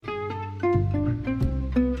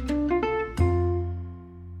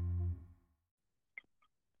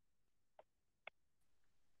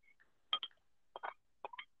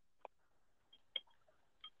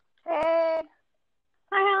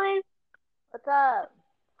What's up?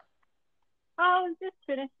 Oh, I was just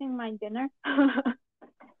finishing my dinner.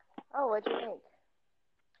 Oh, what'd you make?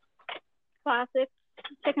 Classic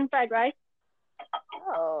chicken fried rice.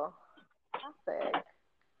 Oh, classic.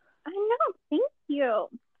 I know, thank you.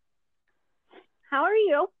 How are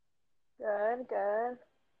you? Good, good.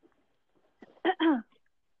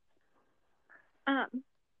 um,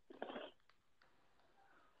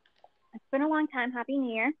 it's been a long time. Happy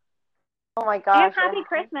New Year Oh my and gosh, it Happy has.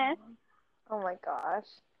 Christmas. Oh my gosh,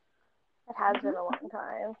 it has been a Mm-hmm. long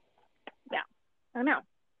time. Yeah, I know.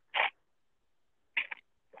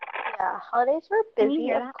 Yeah, holidays were Can you busy,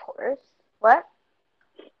 hear of that? course. What?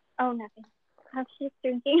 Oh, nothing. Oh, she's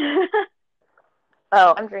drinking.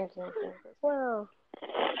 Oh, I'm drinking things as well.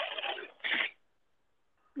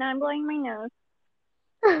 Now I'm blowing my nose.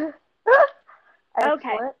 Okay.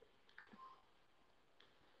 Excellent.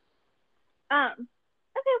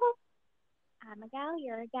 Okay. Well, I'm a gal.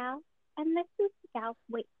 You're a gal, and this is the gal.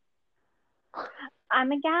 Wait.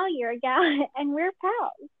 I'm a gal, you're a gal, and we're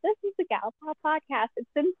pals. This is the Gal Pal Podcast. It's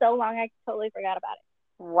been so long, I totally forgot about it.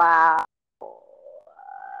 Wow.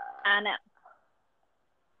 I know.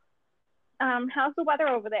 How's the weather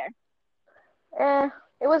over there?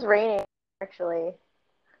 It was raining actually.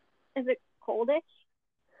 Is it coldish?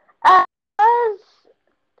 Uh, it was,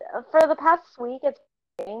 for the past week, it's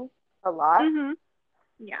raining a lot. Mm-hmm.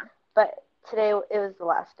 Yeah. But today it was the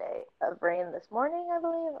last day of rain this morning, I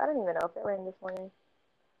believe. I don't even know if it rained this morning.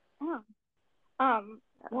 Oh. Yeah.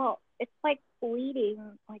 Well, it's like sleeting,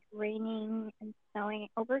 like raining and snowing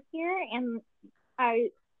over here, and I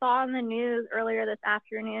saw in the news earlier this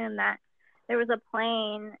afternoon that there was a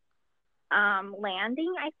plane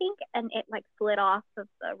landing, I think, and it like slid off of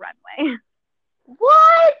the runway.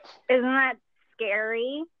 What? Isn't that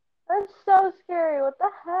scary? That's so scary. What the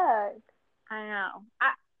heck? I know.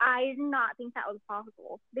 I did not think that was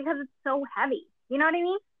possible because it's so heavy. You know what I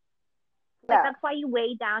mean? Like Yeah. that's why you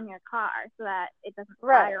weigh down your car so that it doesn't fly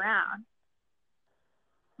Right. around.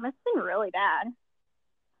 Must have been really bad.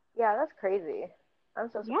 Yeah, that's crazy. I'm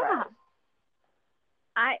so Yeah. surprised.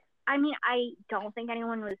 I mean I don't think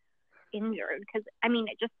anyone was injured because I mean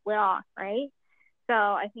it just split off, right? So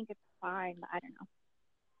I think it's fine, but I don't know.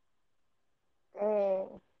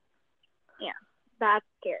 Dang. Yeah, that's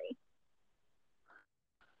scary.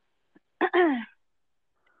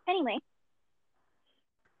 Anyway,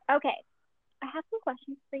 okay. I have some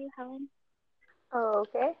questions for you, Helen. Oh,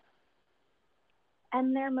 okay.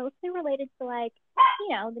 And they're mostly related to like,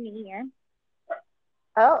 the new year.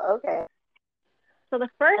 Oh, okay. So the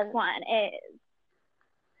first And one is,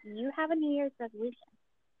 you have a New Year's resolution.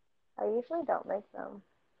 I usually don't make them.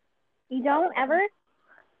 You don't ever?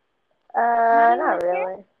 Not even Not this year?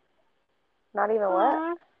 really. Not even what?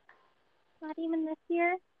 Aw, not even this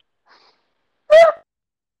year?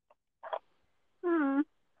 Hmm.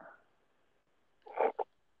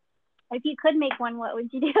 If you could make one, what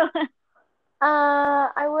would you do?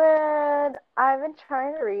 I would. I've been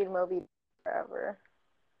trying to read Moby Dick forever.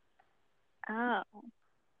 Oh.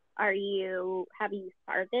 Have you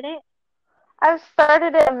started it? I've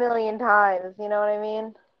started it a million times, you know what I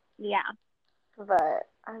mean? Yeah. But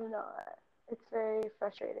I'm not. It's very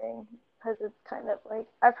frustrating because it's kind of like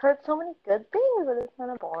I've heard so many good things, but it's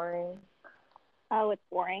kind of boring. Oh, it's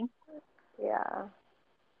boring. Yeah.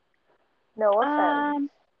 No offense. Um,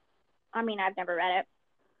 I mean, I've never read it.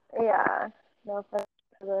 Yeah. No offense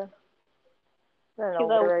to the I don't To know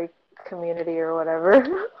the, literary community or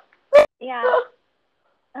whatever. yeah.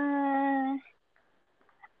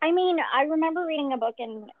 I mean, I remember reading a book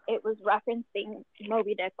and it was referencing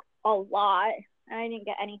Moby Dick a lot, and I didn't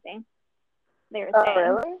get anything they were Oh saying.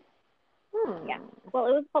 really? Yeah. Well,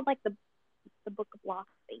 it was called like the Book of Lost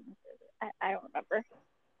Things. I don't remember.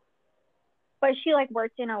 But she like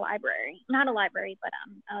worked in a library, not a library, but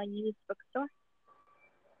a used bookstore.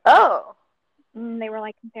 Oh. And they were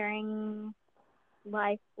like comparing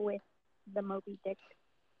life with the Moby Dick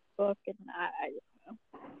book, and I don't know.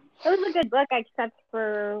 It was a good book, except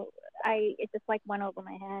for it just like went over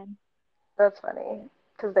my head. That's funny.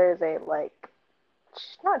 Because there's a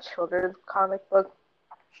not children's comic book,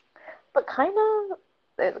 but kind of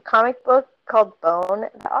there's a comic book called Bone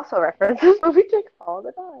that also references Moby Dick all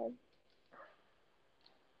the time.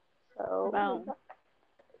 So, Bone.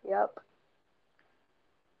 yep.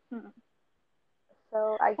 Hmm.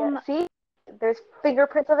 So I Well, get see, there's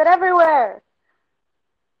fingerprints of it everywhere.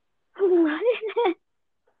 what is it?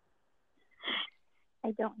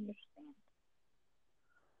 I don't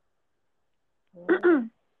Mm.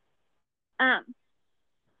 understand.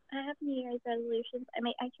 I have New Year's resolutions.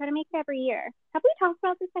 I try to make it every year. Have we talked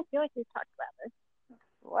about this? I feel like we've talked about this.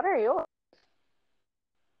 What are yours?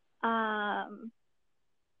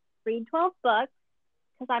 read 12 books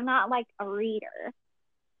because I'm not like a reader.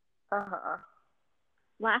 Uh-huh.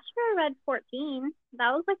 Last year I read 14.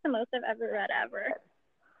 That was like the most I've ever read ever.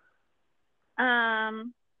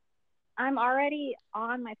 I'm already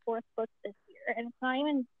on my 4th book this year, and it's not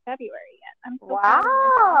even February yet. I'm so proud of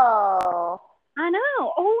myself. Wow. I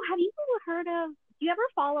know. Oh, have you heard of? Do you ever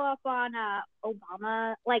follow up on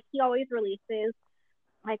Obama? Like he always releases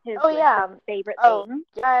like his Oh, list yeah. of favorite Oh, things.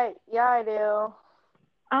 yeah, I do.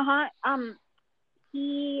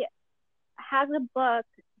 He has a book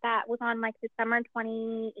that was on like December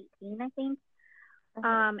 2018, I think.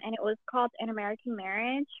 Mhm. And it was called An American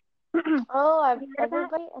Marriage. Oh, Have you read that?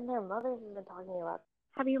 everybody and their mothers have been talking about.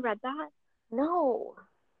 Have you read that? No.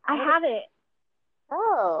 I have it.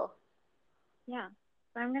 Oh. Yeah.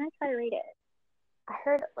 So I'm gonna try to read it. I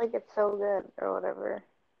heard like it's so good or whatever.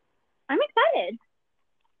 I'm excited.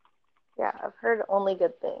 Yeah, I've heard only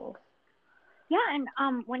good things. Yeah,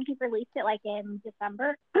 and when he released it like in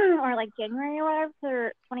December or like January or whatever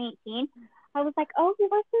for 2018, I was like, oh, he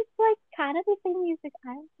listens to like kind of the same music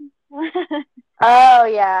I listen to. Oh,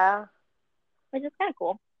 yeah. Which is kind of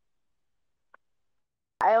cool.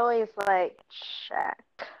 I always like check.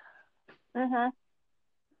 Uh-huh.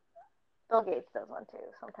 Bill Gates does one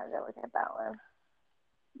too. Sometimes I look at that one.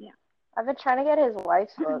 Yeah. I've been trying to get his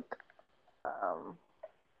wife's book.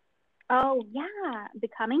 Oh, yeah.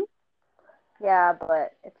 Becoming? Yeah,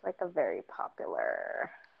 but it's like a very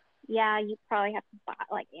popular. Yeah, you probably have to buy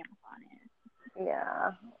like Amazon it.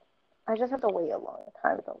 Yeah. I just have to wait a long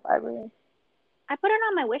time at the library. I put it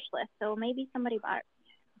on my wish list, so maybe somebody bought it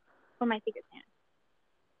for my Secret Santa.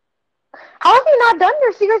 How have you not done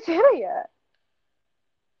your Secret Santa yet?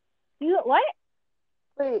 You what?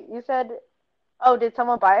 Wait, you said, oh, did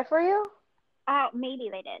someone buy it for you? Maybe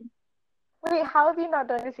they did. Wait, how have you not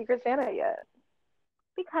done your Secret Santa yet?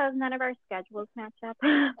 Because none of our schedules match up.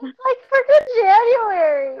 It's like freaking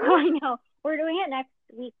January. I know. We're doing it next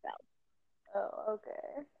week though. Oh,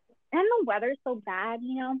 okay. And the weather's so bad,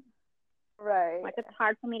 you know? Right. Like it's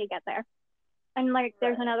hard for me to get there. And like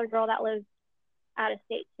there's another girl that lives out of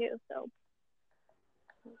state too, so.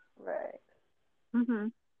 Right.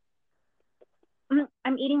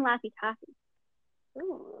 I'm eating Laffy Taffy.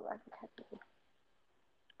 Ooh, Laffy Taffy.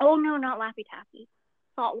 Oh no, not Laffy Taffy.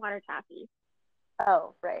 Saltwater Taffy.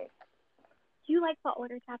 Oh, right. Do you like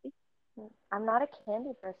saltwater taffy? I'm not a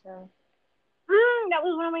candy person. That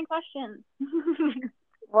was one of my questions.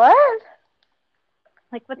 What?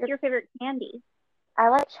 Like, what's your favorite candy? I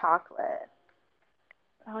like chocolate.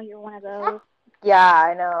 Oh, you're one of those. Yeah,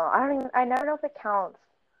 I know. I never know if it counts.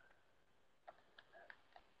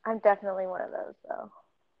 I'm definitely one of those though.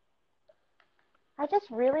 I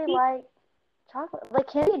just really like chocolate. Like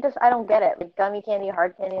candy I don't get it. Like gummy candy,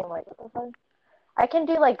 hard candy, I'm like, what the fuck? I can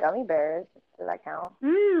do like gummy bears. Does that count?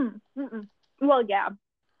 Well, yeah.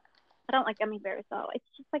 I don't like gummy bears though. It's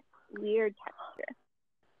just like weird texture.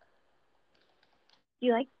 Do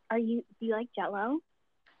you like Jello?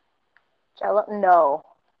 Jello? No.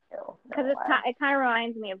 Because it kind of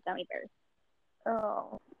reminds me of gummy bears.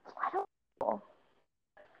 Oh, I don't know.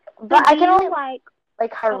 But I can only like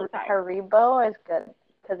Haribo is good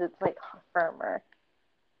because it's like firmer.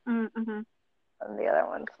 Mm-hmm. And the other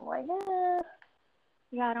ones, I'm like, eh.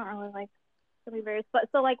 Yeah, I don't really like gummy bears. But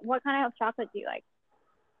so like, what kind of chocolate do you like?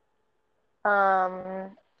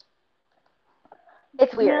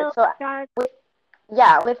 It's weird. Milk, So dark.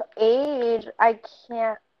 with age, I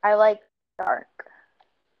like dark.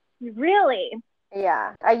 Really?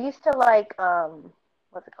 Yeah, I used to like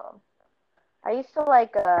what's it called? I used to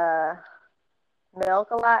like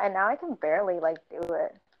milk a lot, and now I can barely like do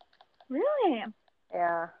it. Really?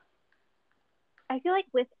 Yeah. I feel like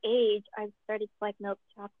with age, I've started to like milk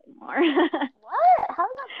chocolate more. What? How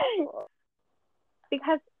is that possible?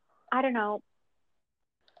 Because I don't know.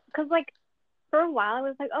 Because like for a while, I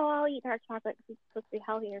was like, oh, I'll eat dark chocolate because it's supposed to be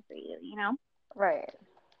healthier for you, you know? Right.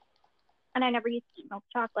 And I never used to eat milk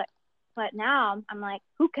chocolate. But now I'm like,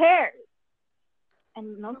 who cares?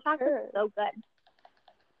 And milk chocolate is so good.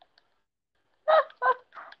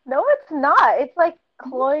 No, it's not. It's like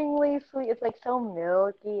cloyingly sweet. It's like so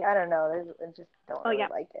milky. I don't know. I just don't really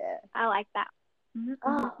like it. I like that. I just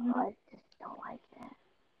don't like it.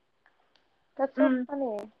 That's so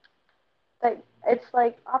funny. Like it's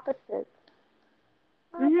like opposites.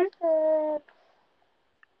 Opposites.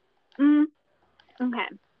 Okay.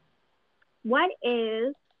 What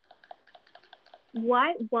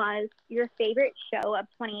was your favorite show of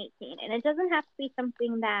 2018? And it doesn't have to be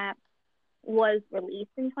something that was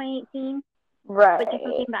released in 2018. Right. But just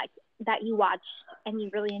something that you watched and you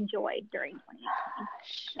really enjoyed during 2018?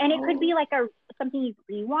 And it could Show. be like something you've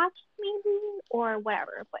rewatched maybe or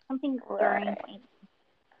whatever, but something during Right.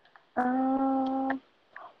 2018.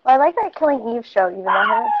 Well, I like that Killing Eve show, even though I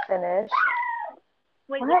haven't finished.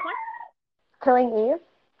 Wait, which What? one? Killing Eve?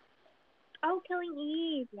 Oh, Killing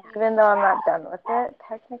Eve. Yeah. Even though I'm not done with it,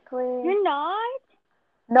 technically. You're not?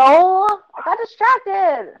 No! I got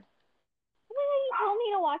distracted! Oh my God, you told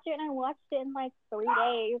me to watch it and I watched it in like 3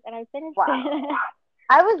 days and I finished Wow. it.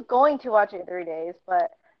 I was going to watch it in 3 days,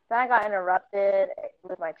 but then I got interrupted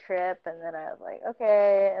with my trip, and then I was like,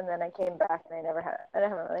 okay, and then I came back and I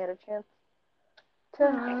haven't really had a chance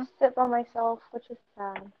to sit by myself, which is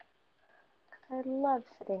sad. I love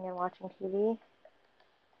sitting and watching TV.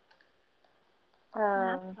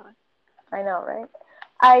 I know, right?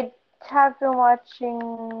 I have been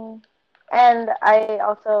watching, and I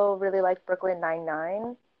also really like Brooklyn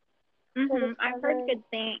Nine-Nine. I've heard good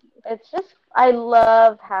things. It's just, I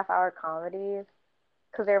love half-hour comedies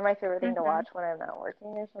because they're my favorite thing to watch when I'm not working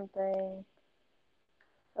or something.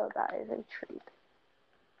 So that is a treat.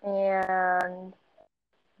 And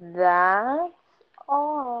that's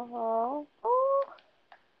all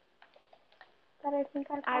that I think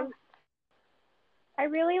I've watched. I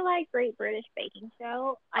really like Great British Baking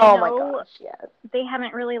Show. Oh my gosh, yes. They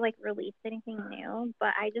haven't really like released anything new,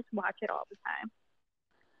 but I just watch it all the time.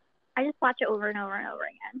 I just watch it over and over and over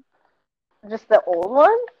again. Just the old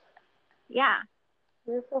ones? Yeah.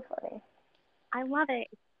 You're so funny. I love it.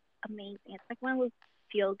 It's amazing. It's like one of those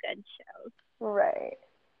feel-good shows. Right.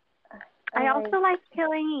 I also like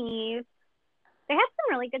Killing Eve. They had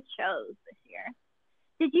some really good shows this year.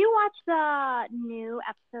 Did you watch the new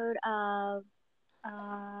episode of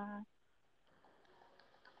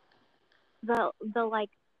the like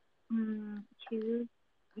choose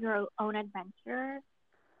your own adventure?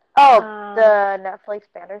 Oh, the Netflix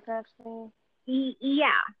Bandersnatch thing?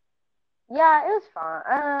 Yeah. Yeah, it was fun.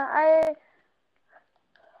 I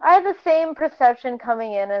had the same perception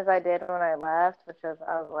coming in as I did when I left, which was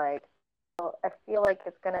I was like, well, I feel like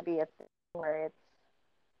it's gonna be a thing where it's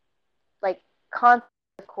like content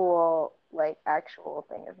is cool, like actual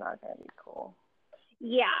thing is not gonna be cool.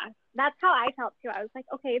 Yeah, that's how I felt too. I was like,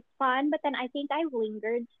 okay, it's fun, but then I think I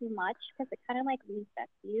lingered too much because it kind of like resets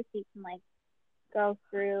you, so you can like go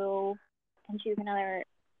through and choose another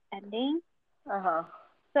ending.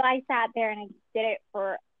 So I sat there and I did it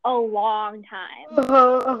for a long time.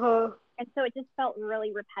 And so it just felt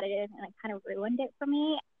really repetitive and it kind of ruined it for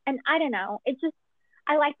me. And I don't know, it just,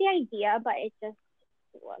 I like the idea, but it just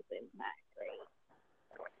wasn't that great.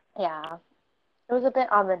 Yeah. It was a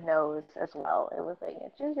bit on the nose as well. It was like,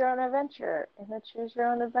 choose your own adventure, and then choose your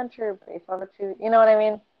own adventure based on the choose. You know what I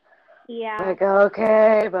mean? Yeah. Like,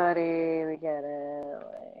 okay, buddy, we get it.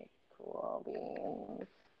 Like, cool beans.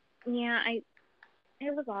 Yeah,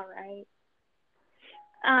 it was all right.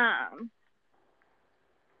 I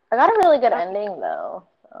got a really good ending though.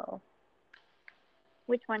 So.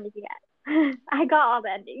 Which one did you get? I got all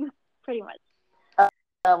the endings, pretty much.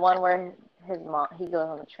 The one where his mom, he goes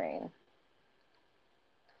on the train.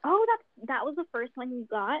 Oh, that was the first one you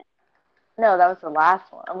got? No, that was the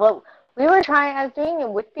last one. Well, I was doing it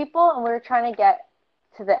with people, and we were trying to get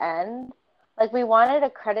to the end. Like, we wanted a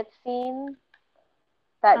credit scene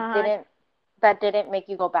that didn't make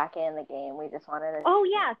you go back in the game. We just wanted it. Oh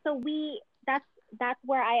yeah, so that's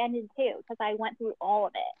where I ended too, because I went through all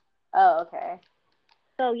of it. Oh, okay.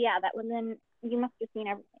 So yeah, that one then you must have seen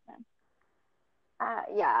everything then.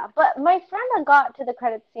 Yeah, but my friend that got to the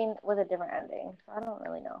credit scene with a different ending, so I don't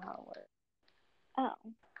really know how it works. Oh.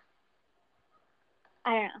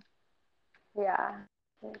 I don't know. Yeah,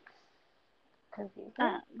 it's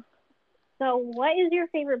confusing. So what is your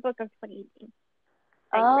favorite book of 2018?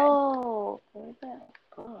 Oh, favorite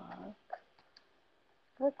book.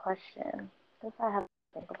 Good question. This I have to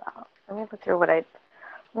think about. Let me look through let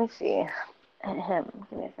me see. Give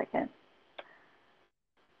me a second.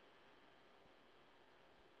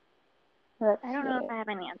 I don't know if I have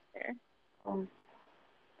an answer.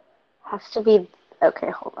 Has to be, okay,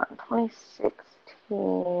 hold on.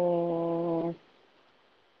 2016.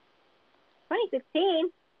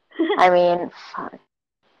 2016? I mean, fuck.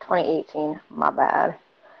 2018. My bad.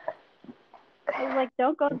 I was like,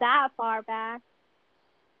 don't go that far back.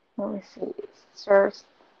 Let me see. Cersei.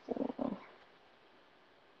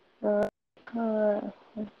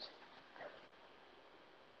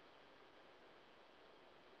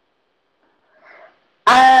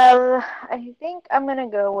 I think I'm gonna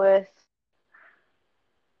go with.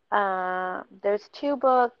 There's two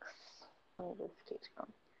books.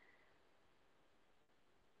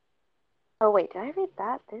 Oh wait, did I read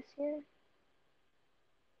that this year?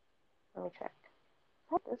 Let me check. Is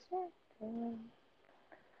that this year? January?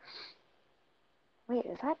 Wait,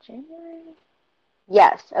 is that January?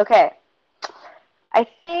 Yes. Okay. I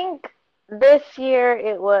think this year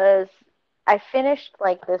it was. I finished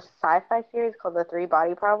like this sci-fi series called The Three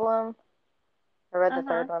Body Problem. I read the Uh-huh.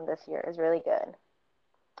 third one this year. It's really good.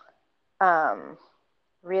 Um,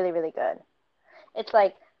 really, really good. It's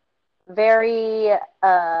like very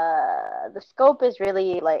the scope is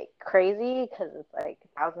really like crazy because it's like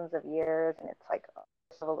thousands of years and it's like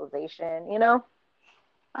civilization, you know.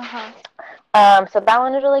 Uh-huh. So that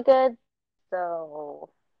one is really good. So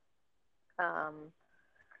um,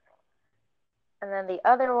 and then the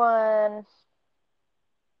other one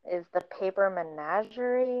is the Paper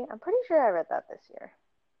Menagerie. I'm pretty sure I read that this year.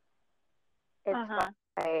 It's Uh-huh.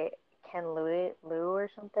 by Ken Liu or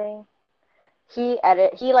something. He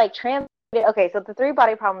like translated. Okay, so the Three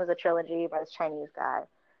Body Problem is a trilogy by this Chinese guy,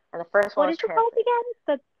 and the first one What was is it called translated.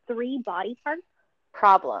 again? The three body parts?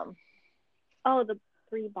 Problem. Oh, the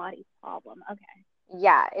three body problem. Okay.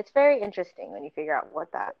 Yeah, it's very interesting when you figure out what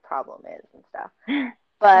that problem is and stuff.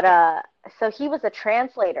 But Okay. so he was a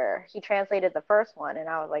translator. He translated the first one, and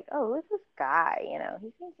I was like, oh, who's this guy? You know,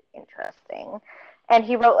 he seems interesting. And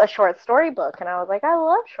he wrote a short story book, and I was like, I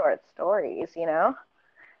love short stories. You know,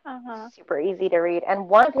 Uh-huh. super easy to read. And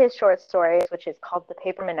one of his short stories, which is called The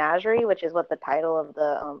Paper Menagerie, which is what the title of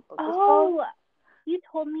the book is called. Oh, you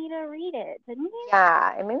told me to read it, didn't you?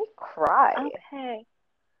 Yeah, it made me cry. Okay.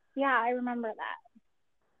 Yeah, I remember that.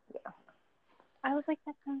 Yeah. I was like,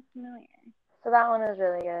 that sounds familiar. So that one is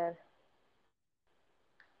really good.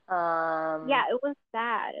 Yeah, it was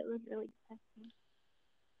sad. It was really depressing.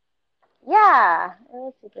 Yeah, it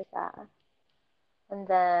was super sad. And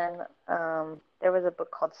then there was a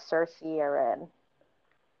book called Circe I read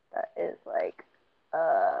that is like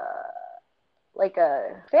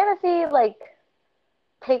a fantasy like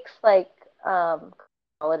takes like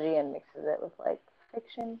mythology and mixes it with like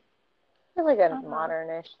fiction. It's like a Uh-huh.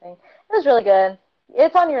 modernish thing. It was really good.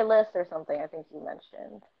 It's on your list or something. I think you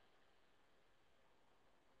mentioned,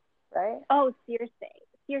 right? Oh, Circe.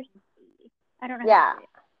 Circe. I don't know how to Yeah. say it.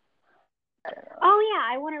 I don't know. Oh, yeah,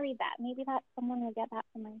 I want to read that. Maybe that someone will get that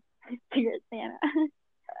for my Secret Santa.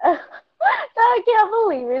 I can't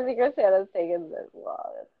believe your Secret Santa's taking this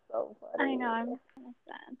long. It's so I know, funny. I'm kind of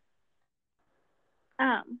sad.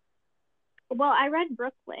 Well, I read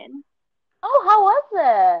Brooklyn. Oh, how was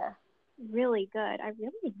it? Really good. I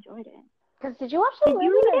really enjoyed it. Because did you watch the Did you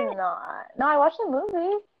movie read or it? not? No, I watched the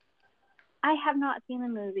movie. I have not seen the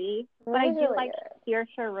movie, The but I movie's do really like good.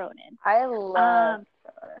 Saoirse Ronan. I love Um,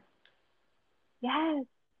 Sean. yes,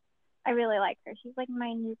 I really like her. She's like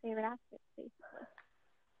my new favorite actress, basically.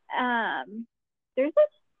 There's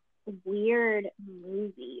this weird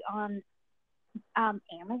movie on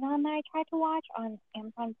Amazon that I tried to watch on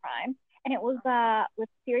Amazon Prime, and it was with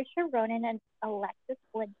Saoirse Ronan and Alexis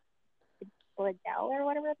Bledel or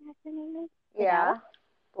whatever the heck her name is, Bledel, Yeah,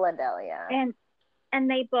 Blendell, yeah. and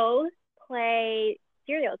they both play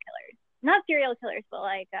serial killers, not serial killers, but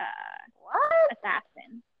like What?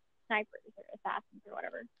 assassins, snipers or assassins or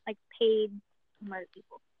whatever, like paid murder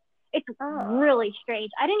people. It's Oh. really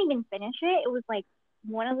strange. I didn't even finish it. It was like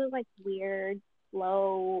one of those like weird,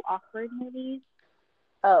 slow, awkward movies.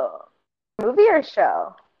 Oh. Movie or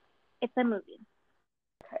show? It's a movie.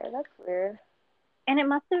 Okay, that's weird. And it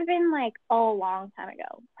must have been like a long time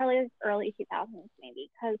ago, probably like early 2000s maybe,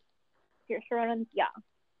 because Saoirse Ronan's young.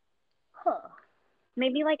 Huh.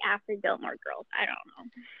 Maybe like after Gilmore Girls. I don't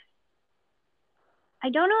know. I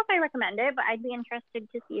don't know if I recommend it, but I'd be interested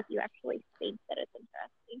to see if you actually think that it's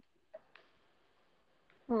interesting.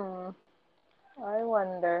 Hmm. I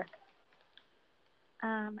wonder.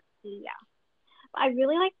 Yeah. I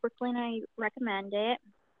really like Brooklyn. I recommend it.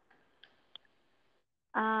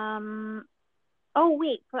 Um, oh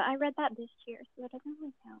wait, but I read that this year, so that doesn't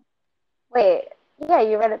really count. Wait. Yeah,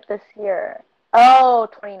 you read it this year. Oh,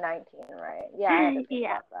 2019, right? Yeah, I had to think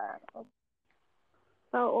Yeah. about that.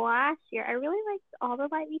 So last year, I really liked All the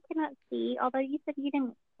Light We Cannot See, although you said you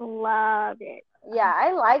didn't love it. Yeah,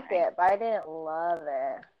 I liked Right? it, but I didn't love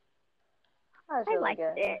it. That was I really liked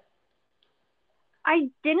good. it.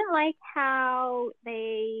 I didn't like how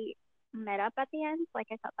they met up at the end. Like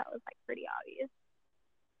I thought that was like pretty obvious.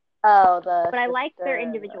 Oh, the But I liked their sister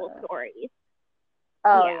and individual the. stories.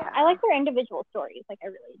 Oh Yeah, I yeah. like their individual stories. Like I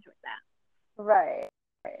really enjoyed that. Right.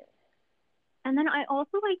 Right. And then I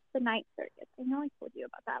also liked the Night Circus. I know I told you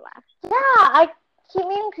about that last Yeah, year. I keep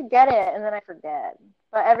meaning to get it and then I forget.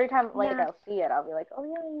 But every time like Yeah, I'll see it, I'll be like, oh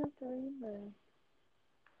yeah, you have to read this.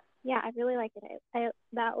 yeah, I really liked it. I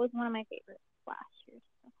that was one of my favorites last year.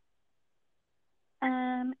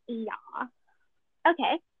 Yeah.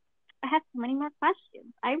 Okay. have so many more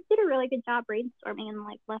questions. I did a really good job brainstorming in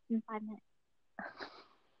like less than 5 minutes.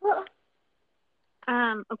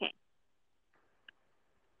 Okay.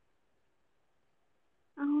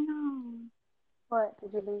 Oh no. What?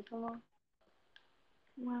 Did you lose them all?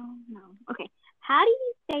 Well, no. Okay. How do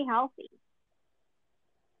you stay healthy?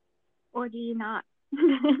 Or do you not?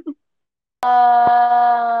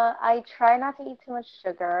 I try not to eat too much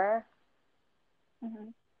sugar,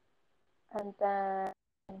 Mm-hmm. and then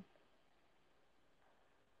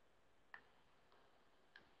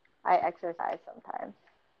I exercise sometimes.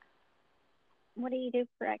 What do you do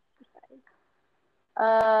for exercise?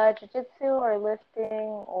 Jiu-jitsu or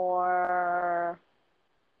lifting or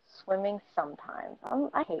swimming sometimes.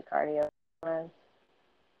 I hate cardio. It's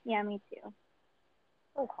Yeah, me too.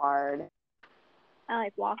 so hard. I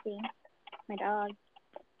like walking my dog.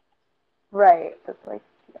 Right, that's like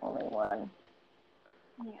the only one.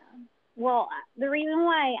 Yeah. Well, the reason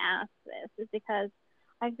why I asked this is because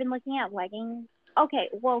I've been looking at leggings. Okay,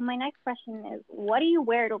 well, my next question is, what do you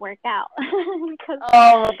wear to work out? Because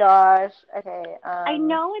Oh my gosh. Okay. I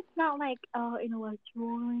know it's not like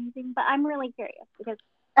intellectual or anything, but I'm really curious because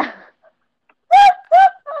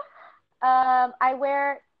I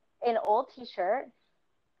wear an old T-shirt.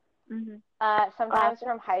 Sometimes classic.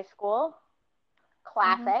 from high school.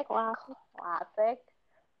 Classic. Classic. Classic.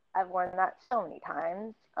 I've worn that so many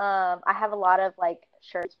times. I have a lot of like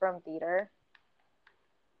shirts from theater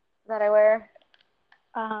that I wear.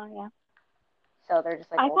 Yeah. So they're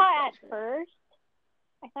just like I old thought at shirts.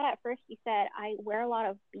 first you said I wear a lot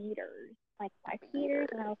of beaters, like my beaters,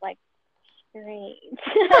 and I was like, great.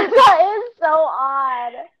 That is so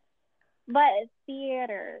odd. But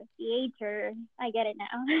theater, I get it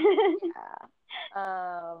now.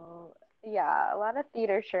 Yeah, a lot of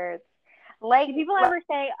theater shirts. Like, do people ever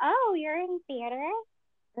say, "Oh, you're in theater"?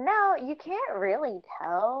 No, you can't really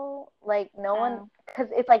tell. Like, no one,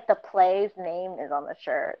 because it's like the play's name is on the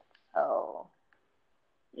shirt. So,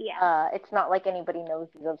 yeah. It's not like anybody knows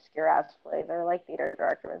these obscure ass plays. Or like theater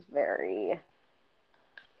director is very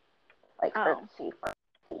like artsy,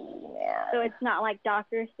 man. So it's not like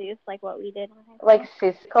Dr. Seuss, like what we did. Like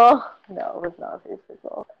Seussical? No, it was not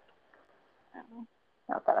Seussical. Oh.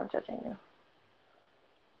 Not that I'm judging you.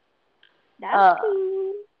 That's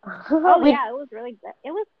cool. Oh yeah, it was really good. It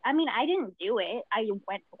was. I mean, I didn't do it. I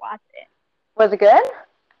went to watch it. Was it good?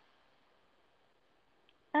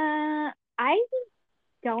 I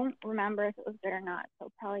don't remember if it was good or not.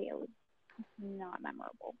 So probably it was not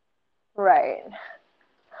memorable. Right.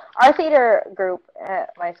 Our theater group at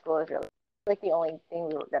my school is really like the only thing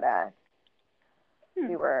we were good at.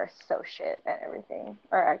 We were so shit at everything.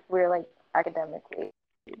 Or we were like academically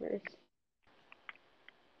achievers.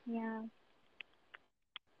 Yeah.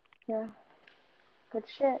 Yeah. Good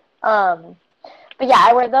shit. But yeah,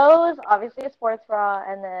 I wear those, obviously a sports bra,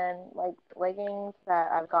 and then like leggings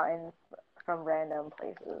that I've gotten from random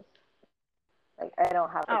places. Like I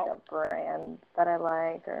don't have like a brand that I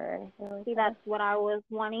like or anything like that. That's what I was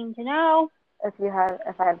wanting to know. If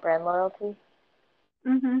I had brand loyalty.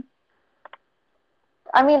 Mhm.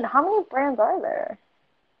 I mean, how many brands are there?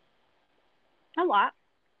 A lot.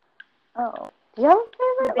 Oh, do you have a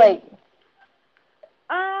favorite? Like,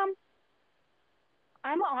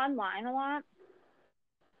 I'm online a lot.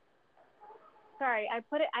 Sorry, I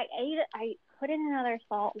put in another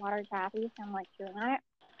saltwater taffy, so I'm like chewing on it.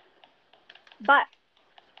 But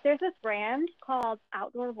there's this brand called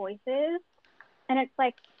Outdoor Voices, and it's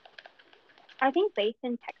like, I think based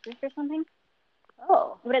in Texas or something.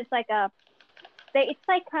 Oh. But it's like it's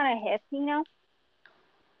like kind of hip, you know?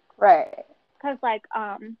 Right. Because like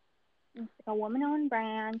it's like a woman-owned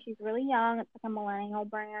brand. She's really young. It's like a millennial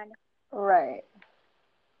brand. Right.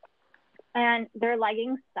 And their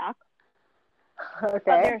leggings suck. Okay.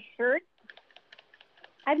 But their shirts,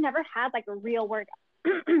 I've never had like a real workout.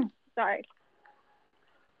 Sorry.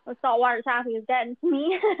 The saltwater taffy is getting to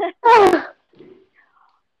me.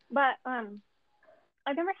 But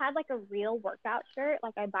I've never had like a real workout shirt.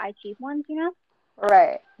 Like I buy cheap ones, you know?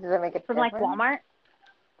 Right. Does it make it from different? like Walmart?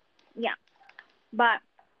 Yeah. But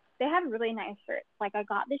they have really nice shirts. Like I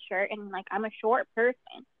got this shirt and like I'm a short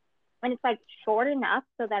person. And it's like short enough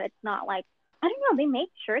so that it's not like, I don't know, they make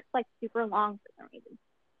shirts like super long for some reason.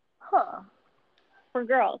 Huh. For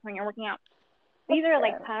girls when you're working out. These are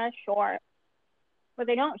like kind of short, but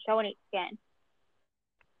they don't show any skin.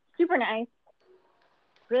 Super nice.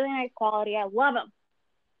 Really nice quality. I love them.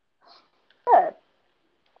 Good.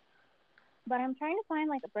 But I'm trying to find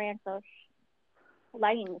like a brand for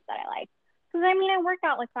leggings that I like. Because I mean, I work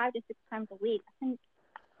out like 5 to 6 times a week.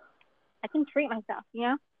 I can treat myself, you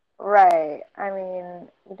know? Right. I mean,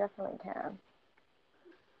 you definitely can.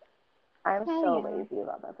 I'm Oh so yeah. lazy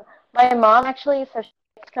about that. My mom actually, so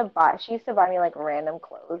she used to buy me like random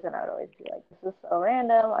clothes, and I would always be like, this is so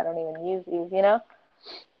random. I don't even use these, you know.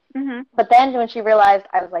 Mhm. But then when she realized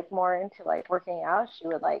I was like more into like working out, she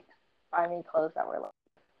would like buy me clothes that were like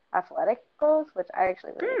athletic clothes, which I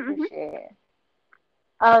actually really Mhm. appreciate.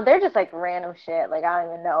 They're just like random shit, like I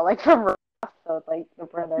don't even know, like from Ross, so it's like a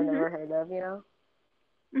brand I've Mhm. never heard of, you know.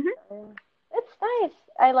 Mhm. It's nice.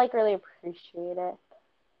 I like really appreciate it,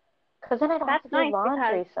 cause then I don't have That's to do nice because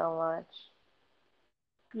laundry so much.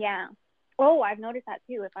 yeah. Oh, I've noticed that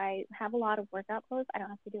too. If I have a lot of workout clothes, I don't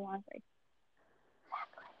have to do laundry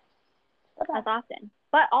as often.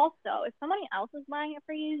 But also, if somebody else is buying it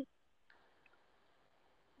for you,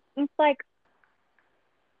 it's like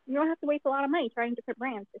you don't have to waste a lot of money trying different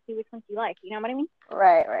brands to see which ones you like. You know what I mean?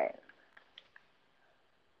 Right, right.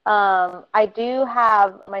 I do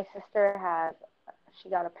have. My sister has. She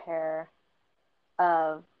got a pair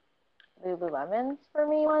of Lululemons for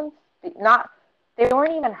me once. Not. They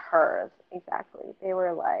weren't even hers exactly. They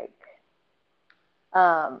were like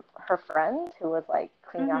her friend who was like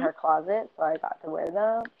cleaning out Mhm. her closet, so I got to wear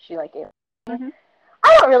them. She like gave me. Mhm.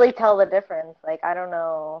 I don't really tell the difference. Like I don't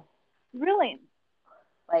know. Really?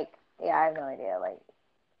 Like yeah, I have no idea. Like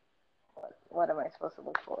what am I supposed to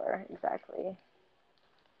look for exactly?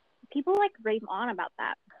 People like rave on about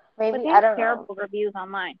that, but Maybe they I have don't know. terrible reviews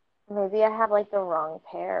online. Maybe I have like the wrong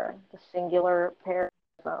pair. The singular pair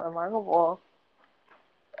is not remarkable.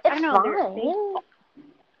 I It's don't know. fine.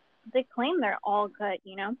 They claim they're all good.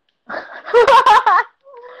 You know?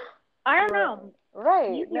 I don't know.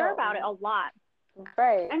 Right, You hear about it no. a lot.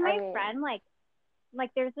 Right. And I my mean, friend, like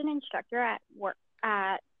there's an instructor at work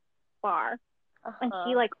at bar, and she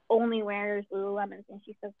uh-huh. like only wears Lululemons, and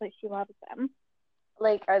she says that she loves them.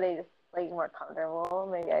 Like, are they just like more comfortable?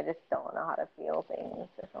 Maybe I just don't know how to feel things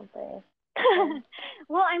or something.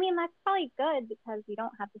 Well, I mean that's probably good because you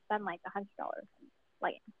don't have to spend like $100 on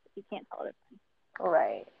leggings if you can't tell the difference.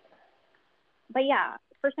 Right. But yeah,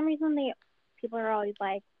 for some reason people are always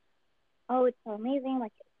like, oh, it's so amazing,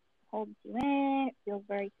 like it holds you in, it feels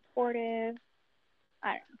very supportive. I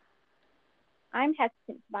don't know. I'm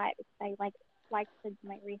hesitant to buy it because I like to do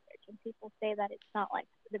my research, and people say that it's not like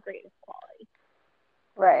the greatest quality.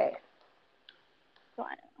 Right. So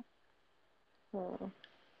I don't Hmm.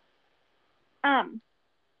 know.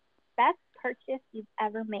 Best purchase you've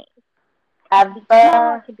ever made. It could be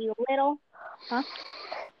small, it Ever. could be little. Huh?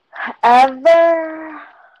 Ever.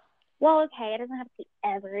 Well, okay, it doesn't have to be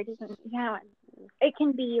ever. It doesn't. Yeah, it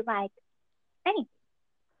can be like anything.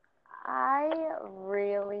 I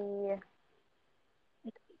really.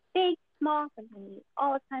 It could be big, small. Something you use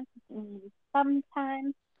all the time. Something you use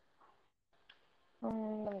sometimes. Let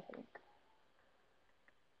me think.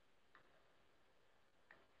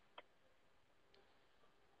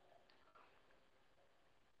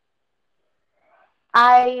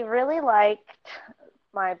 I really liked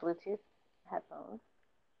my Bluetooth headphones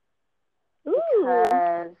Ooh.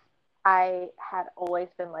 because I had always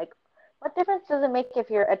been like, what difference does it make if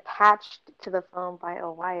you're attached to the phone by a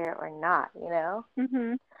wire or not, you know?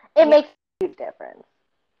 Mhm. It Yeah. makes a huge difference.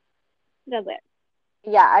 Does it?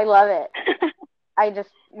 Yeah, I love it.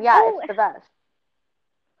 Yeah, it's Oh, the best.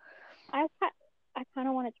 I I kind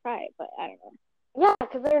of want to try it, but I don't know. Yeah,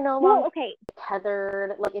 because they're no Well, longer okay.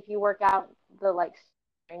 tethered. Like if you work out, the like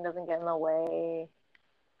string doesn't get in the way.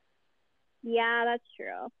 Yeah, that's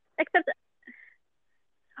true. Except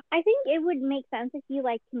I think it would make sense if you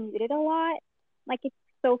like commuted a lot. Like if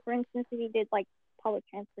so, for instance, if you did like public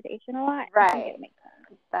transportation a lot, I think it Right. would make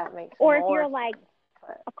sense. That makes Or if more you're like sense.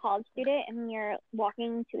 But a college student and you're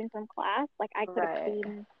walking to and from class, like I could have right.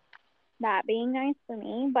 seen that being nice for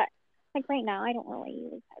me. But like right now, I don't really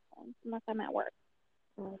use headphones unless I'm at work.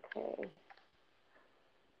 Okay.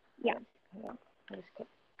 Yeah. Yeah. I'm just kidding.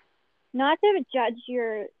 Not to judge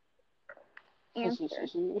your answer.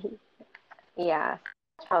 Yeah,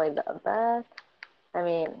 it's probably the best. I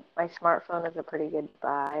mean, my smartphone is a pretty good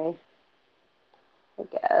buy, I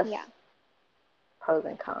guess. Yeah. Pros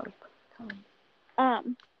and cons.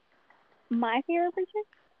 Um, my favorite purchase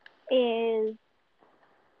is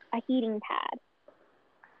a heating pad.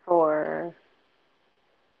 For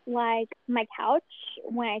Like my couch,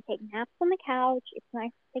 when I take naps on the couch, it's nice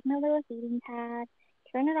to take my little heating pad,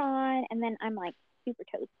 turn it on, and then I'm like super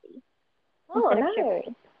toasty oh, instead of nice.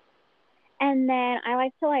 shivering. And then I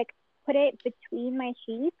like to like put it between my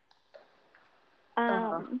sheets, Uh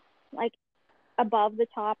huh. um, like above the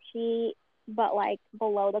top sheet, but like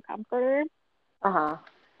below the comforter. Uh huh.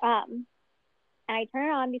 And I turn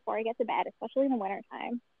it on before I get to bed, especially in the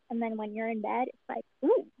wintertime. And then when you're in bed, it's like,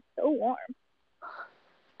 ooh, so warm.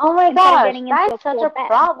 Oh my instead of gosh, getting into a that's such cold a bed.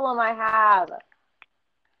 problem I have.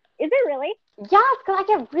 Is it really? Yes, because I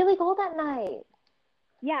get really cold at night.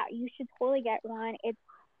 Yeah, you should totally get one. It's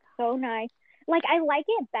so nice. Like, I like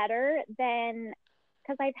it better than,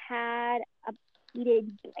 because I've had a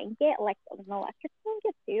heated blanket, like an electric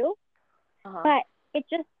blanket too, but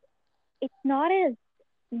it's not as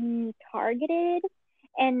targeted,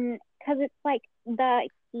 and because it's like the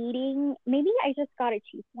heating, maybe I just got a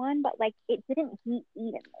cheap one, but like it didn't heat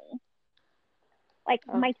evenly. Like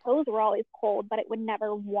my toes were always cold, but it would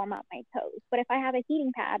never warm up my toes. But if I have a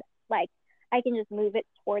heating pad, like I can just move it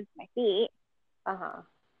towards my feet.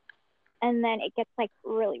 And then it gets like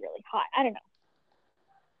really, really hot. I don't know.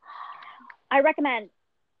 I recommend.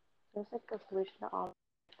 Seems like a solution to all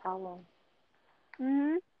problems.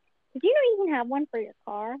 Mhm. Did you know you can have one for your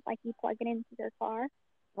car? Like you plug it into your car.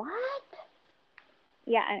 What?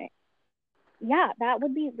 Yeah. Yeah, that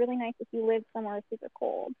would be really nice if you live somewhere super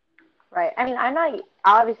cold. Right. I mean, I'm not,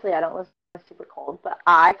 obviously, I don't live super cold, but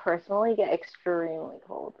I personally get extremely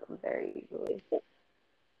cold very easily.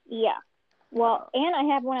 Yeah. Well, and I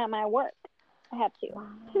have one at my work. I have two. Wow.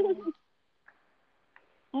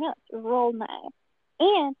 I know, it's real nice.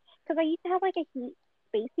 And because I used to have like a heat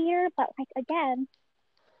space heater, but like again,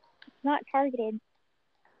 it's not targeted.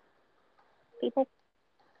 People.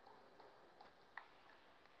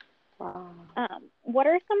 Wow. What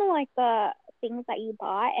are some of like the things that you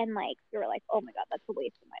bought and like you were like, oh my god, that's a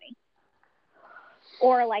waste of money,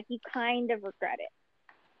 or like you kind of regret it?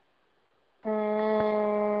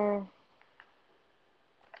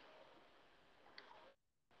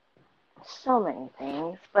 So many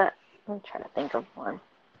things, but I'm trying to think of one.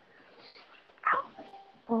 I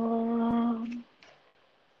don't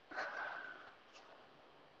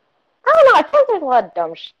know. I feel like there's a lot of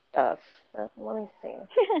dumb stuff. But let me see.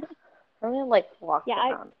 I'm gonna like walk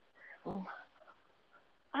around.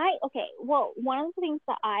 Okay. Well, one of the things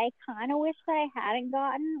that I kind of wish that I hadn't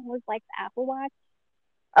gotten was like the Apple Watch.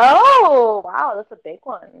 Oh wow, that's a big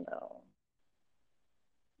one though.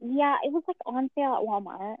 Yeah, it was like on sale at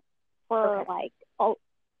Walmart for like a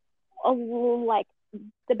like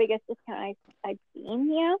the biggest discount I've seen,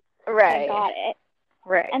 you know? Right. I got it.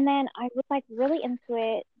 Right. And then I was like really into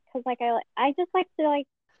it because like I just like to like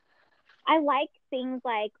I like things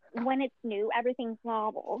like when it's new, everything's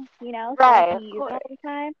novel, you know? So right. like, you use it all the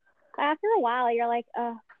time. But after a while, you're like,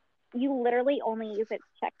 you literally only use it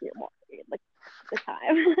to check the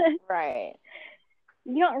time. Right.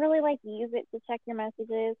 You don't really like use it to check your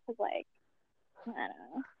messages because like I don't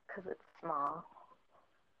know. Because it's small.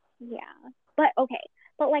 Yeah. But okay.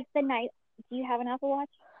 But like do you have an Apple Watch?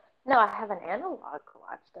 No, I have an analog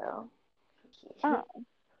watch though. Oh.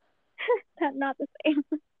 Not the same.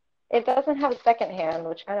 It doesn't have a second hand,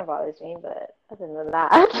 which kind of bothers me, but other than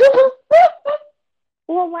that.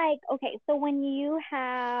 Well, like, okay, so when you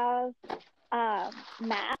have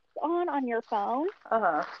maps on your phone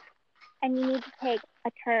and you need to take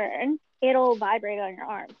a turn, it'll vibrate on your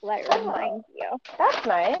arm so that it reminds you. That's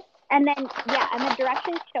nice. And then, yeah, and the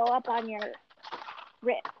directions show up on your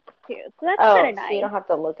wrist, too. So that's kind of nice. So you don't have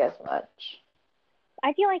to look as much.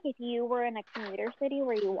 I feel like if you were in a commuter city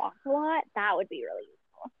where you walked a lot, that would be really useful.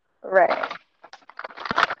 Right.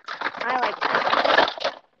 I like that.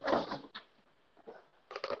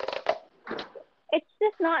 It's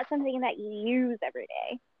just not something that you use every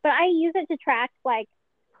day. But I use it to track, like,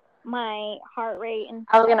 my heart rate and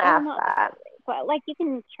stuff. I was going to ask that. But, like, you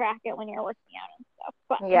can track it when you're working out and stuff.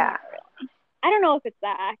 But yeah. Not really. I don't know if it's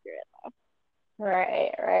that accurate, though.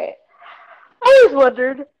 Right. I always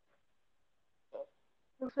wondered.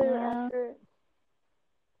 Yeah.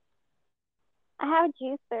 I have a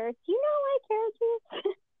juicer. Do you not like carrot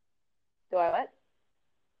juice? Do I what?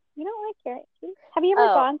 You don't like carrot juice? Have you ever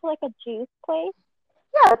gone to, like, a juice place?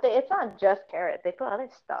 Yeah, but it's not just carrot. They put other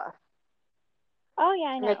stuff. Oh, yeah,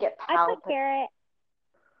 I know. Make it I put carrot.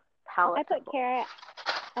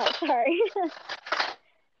 Oh, sorry.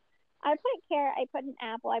 I put carrot. I put an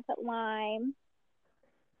apple. I put lime.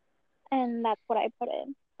 And that's what I put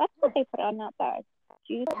in. That's what they put on, not that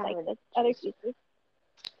juice, like the other juices.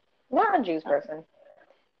 Not a juice person.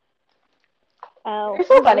 Oh, you're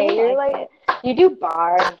so funny. You're like, you do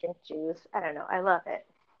bar and drink juice. I don't know. I love it.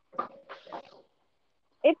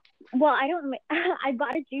 I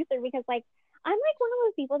bought a juicer because, like, I'm like one of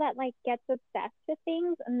those people that like gets obsessed with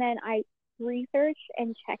things, and then I research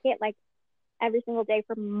and check it like every single day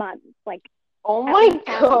for months. Like, oh my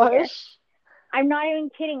gosh. I'm not even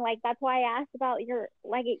kidding. Like, that's why I asked about your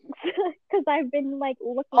leggings because I've been like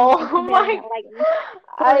looking. Oh my!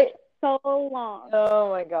 For so long. Oh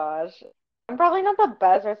my gosh! I'm probably not the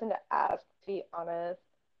best person to ask, to be honest.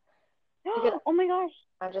 Because Oh my gosh.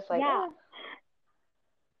 I'm just like, Yeah,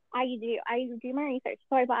 I do my research.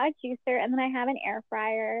 So I bought a juicer and then I have an air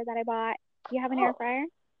fryer that I bought. Do you have an air oh, fryer?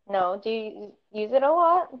 no. Do you use it a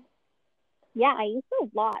lot? Yeah, I use it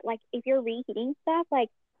a lot. Like if you're reheating stuff, like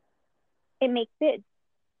it makes it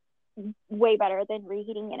way better than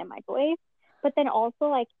reheating in a microwave. But then also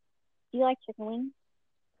like, do you like chicken wings?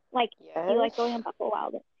 Like, do you Yes. like going on Buffalo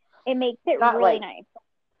Wild? It makes it Not really like, nice.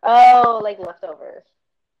 oh, like leftovers.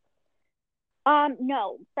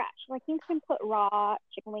 No, fresh. Like you can put raw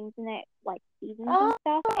chicken wings in it, like seasons and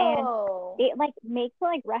stuff, and Oh. it like makes it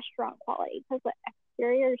like restaurant quality because the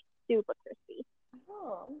exterior is super crispy.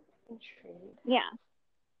 Oh, I'm intrigued. Yeah,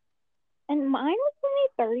 and mine was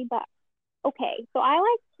only $30. Okay, so I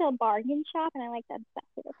like to bargain shop and I like to obsess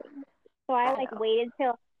with things. So I I like know. waited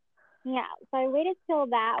till yeah, so I waited till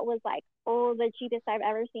that was like the cheapest I've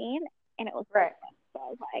ever seen, and it was Right. $30. So I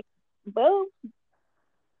was like, boom.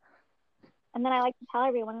 And then I like to tell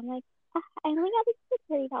everyone, I'm like, I only got this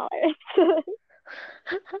for $30.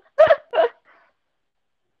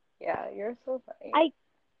 Yeah, you're so funny. I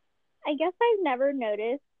I guess I've never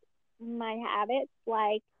noticed my habits.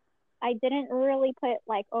 Like I didn't really put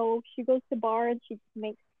like, oh, she goes to bar and she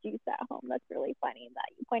makes juice at home. That's really funny that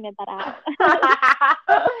you pointed that out.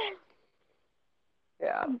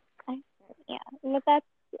 Yeah, I, yeah, but that's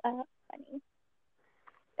funny.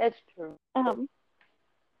 it's true. Um,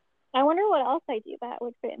 I wonder what else I do that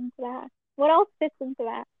would fit into that. What else fits into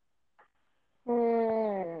that?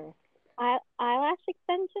 Hmm. Eyelash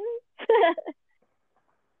extensions.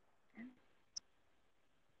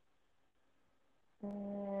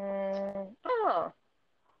 Oh,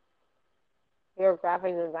 you're a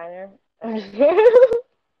graphic designer. I'm just kidding.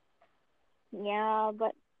 Yeah,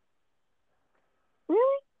 but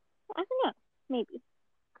really, I don't know. Maybe.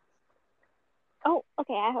 Oh,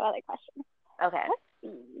 okay. I have other questions. Okay. Let's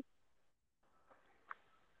see.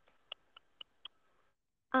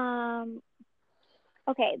 Um.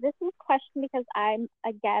 Okay, this is a question because I'm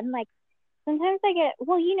again like sometimes I get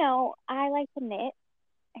well, I like to knit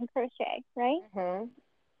and crochet, right? So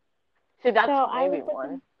So that's I maybe was one.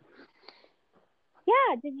 looking.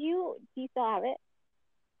 Yeah. Do you still have it?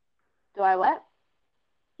 Do I what?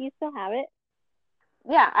 Do you still have it?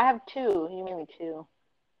 Yeah, I have two. You made me two.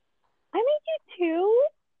 I made you two.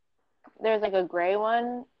 There's like a gray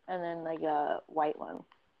one and then like a white one.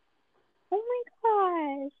 Oh my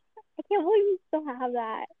gosh! I can't believe you still have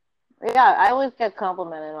that. Yeah, I always get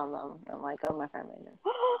complimented on them. I'm like, oh, my friend made them.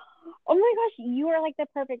 Oh my gosh, you are like the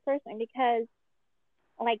perfect person because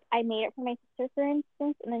like I made it for my sister for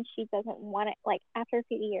instance, and then she doesn't want it. Like after a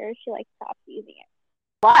few years, she like stops using it,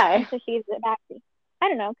 and Why? so she gives it back to me. I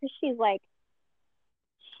don't know, because she like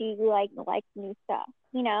likes new stuff,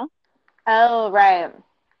 you know? Oh, right.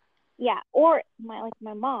 Yeah. Or my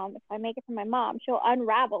mom, if I make it for my mom, she'll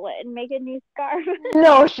unravel it and make a new scarf.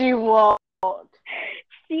 No, she won't.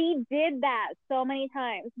 She did that so many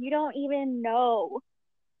times. You don't even know.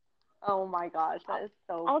 Oh my gosh, I'll, that is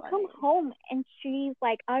so I'll come funny. home and she's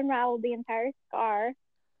like unraveled the entire scarf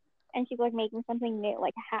and she's like making something new,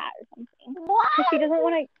 like a hat or something. Because she What? doesn't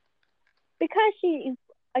want to, because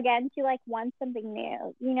she like wants something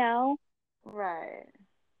new, you know? Right.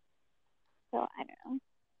 So I don't know.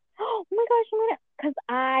 Oh my gosh, because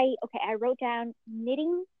I wrote down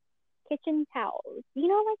knitting kitchen towels. You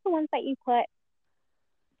know, like the ones that you put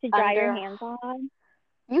to dry your Under. hands on?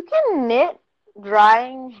 You can knit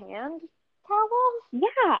drying hand towels?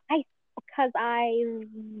 Yeah, because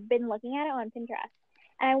I've been looking at it on Pinterest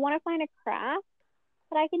and I want to find a craft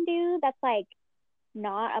that I can do that's like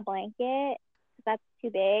not a blanket because that's too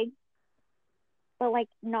big, but like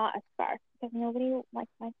not a scarf because nobody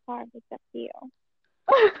likes my scarf except you.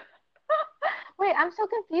 Wait, I'm so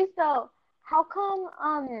confused though. How come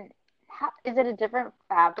is it a different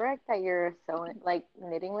fabric that you're sewing like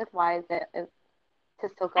knitting with? Why is it to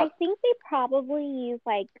soak I up? think they probably use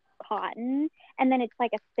like cotton and then it's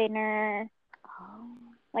like a thinner, Oh.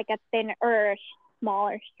 like a thinner or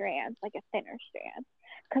smaller strand, like a thinner strand.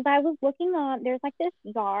 Because I was looking on, there's like this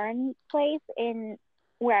yarn place in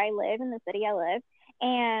where I live, in the city I live,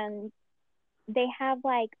 and they have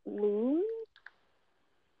like looms,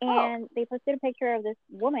 Oh. and they posted a picture of this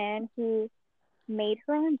woman who made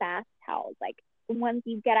her own bath towels, like the ones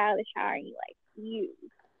you get out of the shower and you like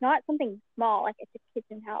use. Not something small like it's a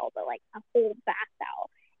kitchen towel, but like a whole bath towel.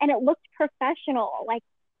 And it looked professional. Like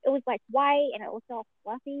it was like white and it looked all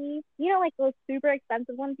fluffy. You know, like those super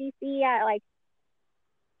expensive ones you see at like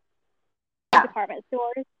Yeah. department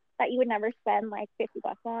stores that you would never spend like $50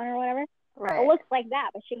 on or whatever. It Right. looks like that,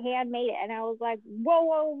 but she handmade it, and I was like, whoa,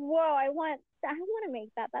 whoa, whoa! I want to make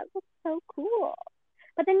that. That looks so cool.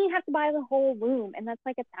 But then you have to buy the whole room, and that's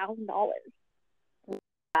like $1,000.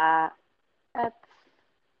 That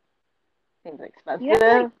seems You have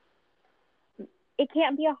to, expensive. it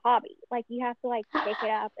can't be a hobby. Like, you have to, like, pick it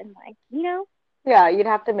up and, like, you know? Yeah, you'd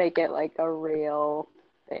have to make it like a real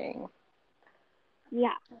thing.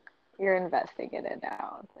 Yeah. You're investing in it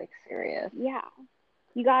now. It's like serious. Yeah.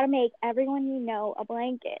 You got to make everyone you know a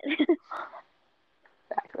blanket.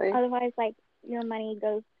 Exactly. Otherwise, like, your money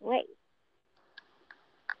goes to waste.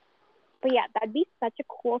 But yeah, that'd be such a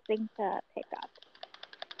cool thing to pick up.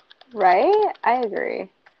 Right? I agree.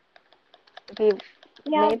 It'd be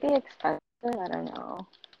Yeah, maybe expensive. I don't know.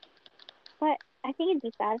 but I think it'd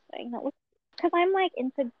be satisfying. Because I'm like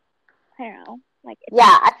into, I don't know, like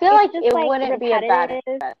Yeah, I feel it's like just it like wouldn't be a bad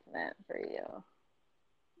repetitive. investment for you.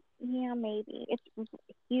 Yeah, maybe. It's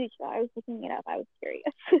huge though. I was looking it up. I was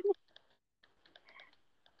curious.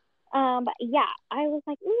 But yeah, I was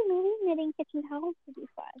like, ooh, maybe knitting kitchen towels would be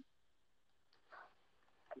fun.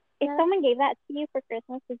 If Yeah. someone gave that to you for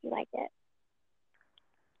Christmas, would you like it?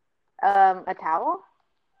 A towel?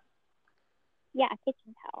 Yeah, a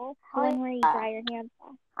kitchen towel. The Oh, one where you yeah. dry your hands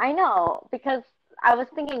off. I know because I was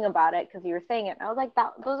thinking about it because you were saying it. And I was like,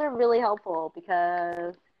 those are really helpful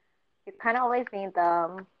because you kind of always need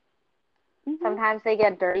them. Mhm. Sometimes they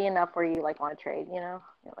get dirty enough where you like want to trade. You're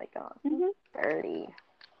like, oh, Mhm. dirty.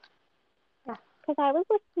 Yeah. Because I was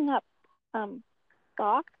looking up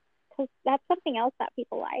socks. Because that's something else that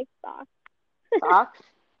people like, socks. Socks.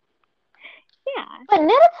 Yeah. But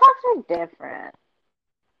knitted socks are different.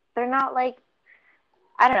 They're not like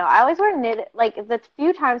I don't know. I always wear knitted. Like the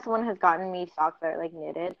few times someone has gotten me socks that are like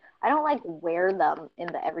knitted, I don't like wear them in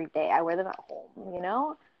the everyday. I wear them at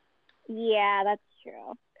home. Yeah, that's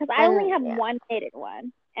true. Because I only And have yeah, one knitted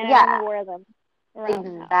one, and I only yeah, wear them around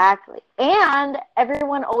the house. exactly. And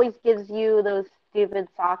everyone always gives you those stupid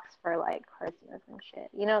socks for like Christmas and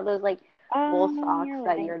shit. Those like wool socks You're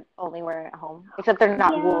that right. you're only wearing at home, except they're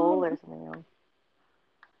not Yeah. wool or something else.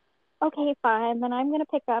 Okay, fine. Then I'm gonna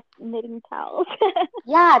pick up knitting towels.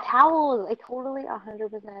 Yeah, towels. I totally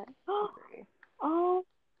 100% agree. Oh,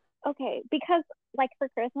 okay. Because like for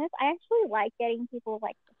Christmas, I actually like getting people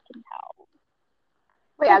like kitchen towels.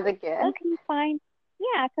 Wait, as a gift? You can find,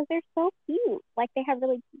 yeah, because they're so cute. Like they have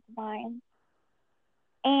really cute designs.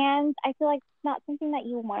 And I feel like it's not something that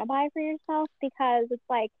you want to buy for yourself because it's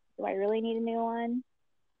like, do I really need a new one?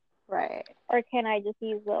 Right. Or can I just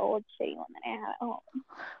use the old shitty one that I have at home?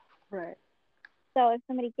 Right. So if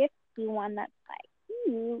somebody gifts you one that's like,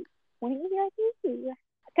 wouldn't you be like,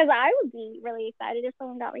 because I would be really excited if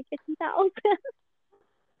someone got me kitchen towels.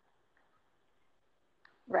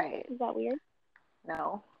 Right. Is that weird?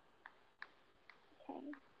 No. Okay.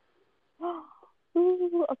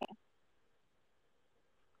 Ooh, okay.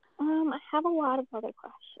 I have a lot of other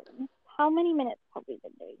questions. How many minutes have we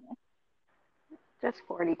been doing this? Just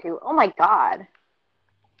 42. Oh my god.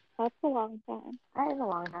 That's a long time. That is a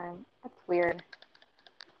long time. That's weird.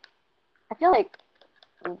 I feel like,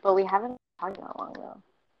 but we haven't been talking that long though.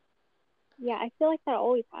 Yeah, I feel like that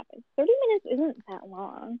always happens. 30 minutes isn't that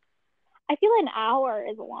long. I feel an hour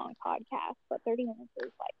is a long podcast, but 30 minutes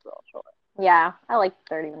is like real short. Yeah, I like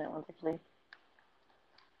 30-minute ones actually.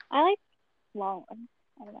 I like long ones.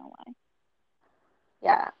 I don't know why.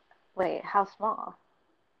 Yeah. Wait, how small?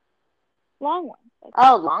 Long ones.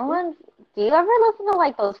 Oh, long ones? Do you ever listen to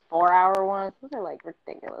like those 4-hour ones? Those are like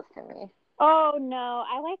ridiculous to me. Oh no,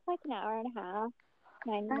 I like an hour and a half,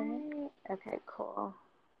 90 minutes. Okay, cool.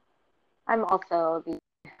 I'm also the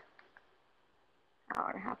hour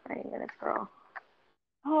and a half, 90 minutes girl.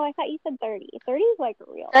 Oh, I thought you said 30. 30 is like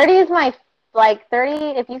real. 30 is my, like, 30,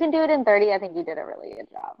 if you can do it in 30, I think you did a really good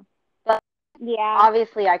job. But Yeah.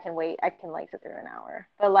 obviously I can wait, I can like sit through an hour.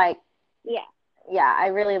 But like, yeah, I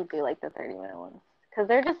really do like the 30-minute ones. Because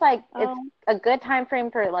they're just like, it's a good time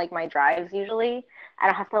frame for like my drives usually. I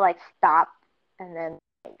don't have to like stop and then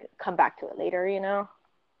like, come back to it later.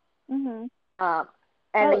 Mhm.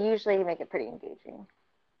 And they usually make it pretty engaging.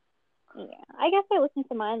 Yeah, I guess I listen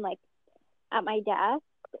to mine like at my desk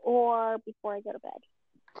or before I go to bed.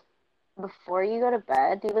 Before you go to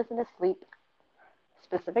bed, do you listen to sleep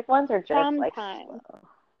specific ones or just sometimes. like slow?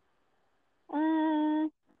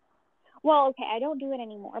 Well, okay, I don't do it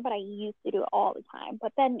anymore, but I used to do it all the time.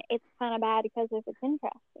 But then it's kind of bad because if it's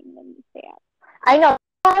interesting, then you stay up. I know.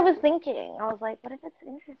 That's what I was thinking. I was like, what if it's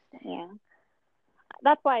interesting? Yeah.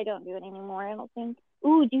 That's why I don't do it anymore. I don't think.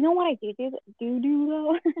 Ooh, do you know what I do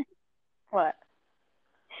though? What?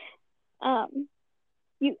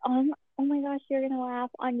 You oh my gosh, you're gonna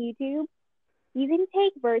laugh on YouTube. You can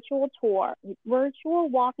take virtual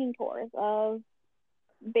walking tours of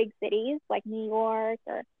big cities like New York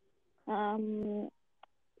or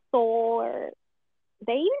Seoul, or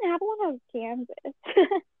they even have one of Kansas.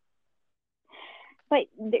 But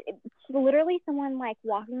it's literally someone like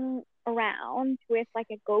walking around with like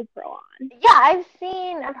a GoPro on. Yeah,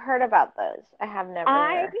 I've heard about those. I have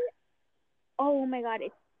never. Oh my God,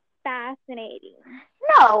 it's fascinating.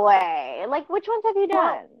 No way. Like, which ones have you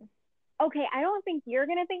done? Well, okay, I don't think you're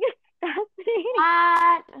gonna think it's fascinating.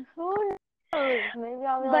 What? Who knows? Maybe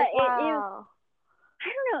I'll be but like, wow. It is. I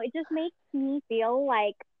don't know. It just makes me feel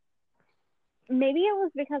like maybe it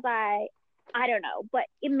was because I don't know, but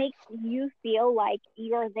it makes you feel like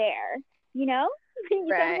you're there. You know, you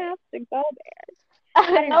right. don't have to go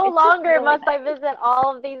there. No longer really must nice. I visit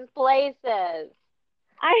all of these places.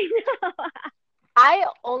 I know. I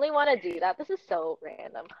only want to do that. This is so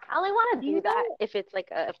random. I only want to do that if it's like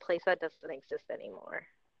a place that doesn't exist anymore.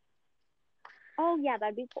 Oh yeah,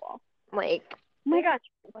 that'd be cool. Like, oh my gosh,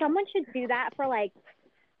 someone should do that for like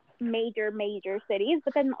major cities,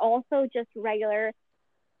 but then also just regular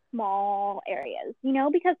small areas, you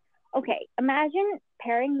know, because okay, imagine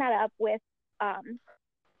pairing that up with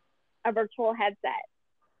a virtual headset.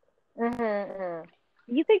 Mm-hmm.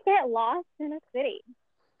 You could get lost in a city.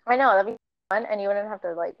 I know, that'd be fun, and you wouldn't have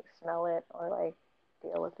to like smell it or like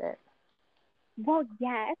deal with it. Well,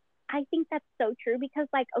 yes, I think that's so true because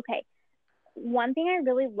like, okay, one thing I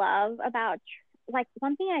really love about like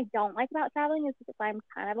one thing I don't like about traveling is because I'm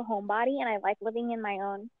kind of a homebody and I like living in my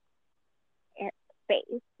own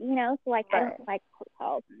space, you know, so like right. I don't like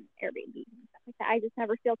hotels and Airbnb and stuff like that. I just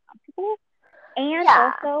never feel comfortable. And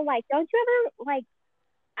also, like, don't you ever like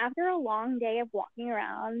after a long day of walking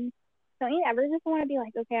around, don't you ever just want to be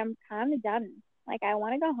like, okay, I'm kind of done. Like, I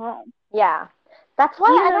want to go home. Yeah. That's why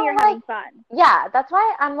I don't you're like, having fun. Yeah, that's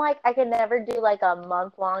why I'm like, I could never do like a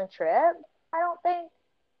month-long trip, I don't think.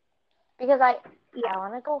 Because I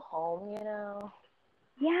want to go home, you know?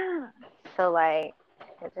 Yeah. So, like,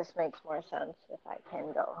 it just makes more sense if I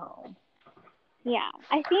can go home. Yeah.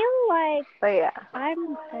 I feel like. But yeah.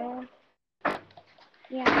 I'm.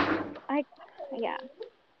 Yeah. Yeah.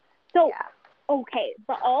 So, yeah. Okay.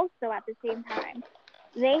 But also at the same time,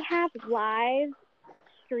 they have live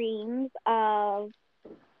streams of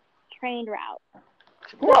train routes.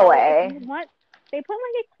 No way. If you want, they put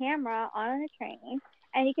like a camera on a train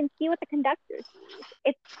and you can see what the conductors see.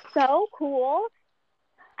 It's so cool.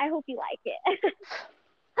 I hope you like it.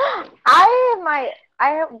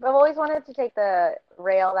 I've always wanted to take the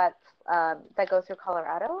rail that goes through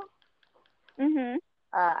Colorado. Mhm.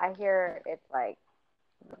 I hear it's like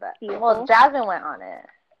well, Jasmine went on it.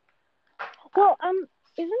 Well, isn't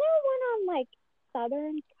there one on like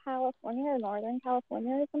Southern California or Northern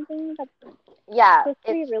California or something? That's supposed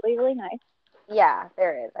to be really, really nice. Yeah,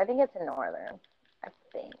 there is. I think it's in Northern. I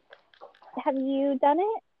think. Have you done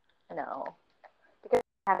it? No, because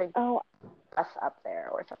you have to bus up there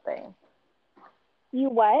or something. You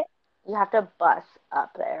what? You have to bus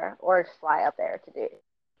up there or fly up there to do it.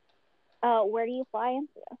 Where do you fly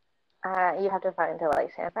into? You have to fly into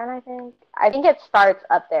like San Fran, I think. I think it starts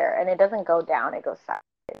up there and it doesn't go down; it goes south.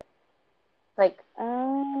 Like,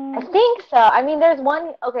 I think so. I mean, there's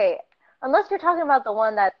one. Okay, unless you're talking about the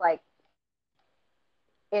one that's like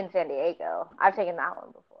in San Diego. I've taken that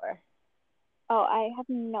one before. Oh, I have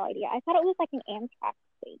no idea. I thought it was like an Amtrak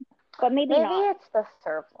thing, but maybe not. Maybe it's the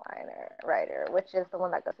Surfliner Rider, which is the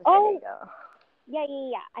one that goes to San Diego.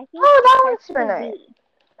 Yeah. I think. Oh, that looks super nice.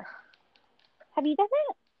 Have you done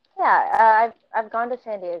it? Yeah, I've gone to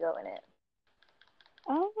San Diego in it.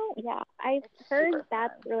 Oh yeah, I've heard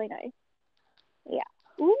that's really nice. Yeah.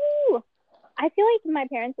 Ooh, I feel like my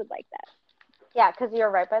parents would like that. Yeah, because you're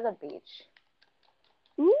right by the beach.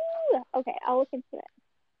 Ooh, okay, I'll look into it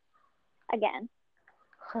again.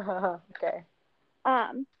 Okay.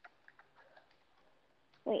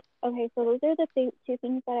 Wait. Okay, so those are the two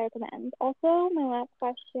things that I recommend. Also, my last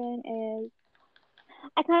question is,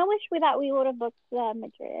 I kind of wish we would have booked the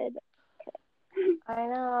Madrid trip. I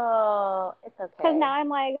know. It's okay. Because now I'm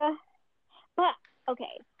like, but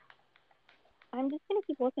okay. I'm just gonna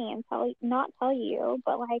keep looking and not tell you,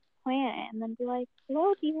 but like plan it and then be like,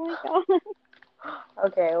 "Hello, do you want to go?"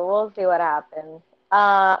 Okay, we'll see what happens.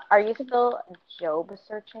 Are you still job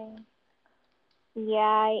searching? Yeah,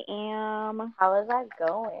 I am. How is that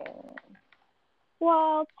going?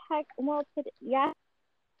 Well, yeah.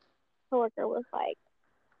 Coworker was like,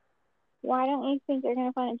 "Why don't you think you're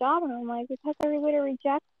gonna find a job?" And I'm like, "Because everybody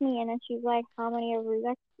rejects me." And then she's like, "How many have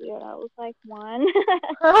rejected you?" And I was like, "One."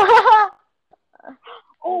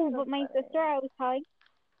 Oh, but my sister, I was telling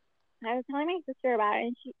my sister about it,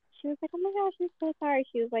 and she was like, "Oh my gosh, I'm so sorry."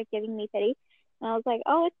 She was like giving me pity, and I was like,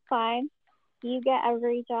 "Oh, it's fine. You get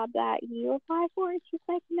every job that you apply for." And she's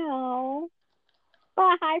like, "No."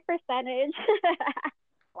 a high percentage.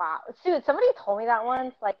 Wow. Dude, somebody told me that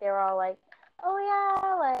once. Like, they were all like, oh,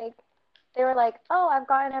 yeah, like, they were like, oh, I've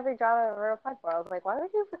gotten every job I've ever applied for. I was like, why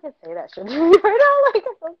would you fucking say that shit to me right now? Like,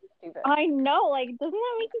 it's so stupid. I know, like, doesn't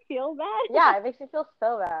that make you feel bad? Yeah, it makes me feel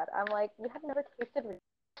so bad. I'm like, you have never tasted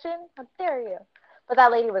rejection? How dare you? But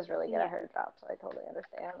that lady was really good at her job, so I totally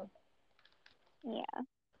understand. Yeah.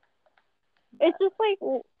 It's just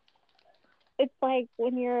like, it's like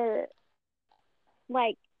when you're,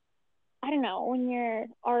 like, I don't know, when you're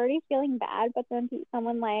already feeling bad, but then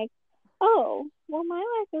someone like, oh, well, my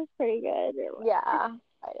life is pretty good. Yeah, I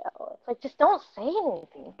know. It's like, just don't say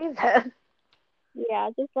anything. Jesus.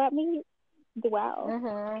 Yeah, just let me dwell.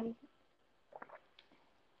 Mm-hmm.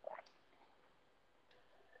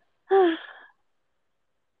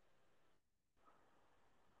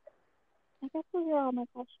 I guess those are all my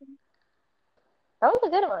questions. That was a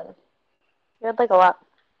good one. You had, like, a lot.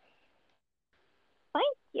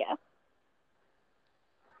 Thank you.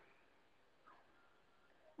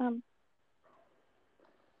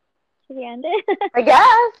 Should we end it? I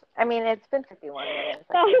guess. I mean, it's been 51 minutes.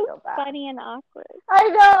 That I was feel bad. funny and awkward. I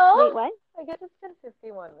know. Wait, what? I guess it's been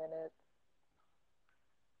 51 minutes.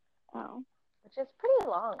 Oh. Which is pretty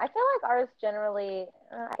long. I feel like ours generally,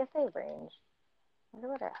 I guess they range. I wonder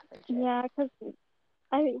what our average is. Yeah, because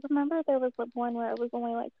I remember there was one where it was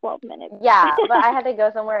only like 12 minutes. Yeah, but I had to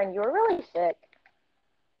go somewhere and you were really sick.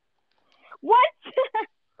 What?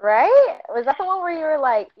 Right? Was that the one where you were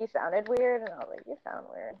like, you sounded weird? And I was like, you sound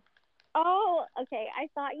weird. Oh, okay. I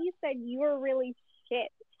thought you said you were really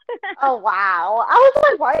shit. Oh, wow. I was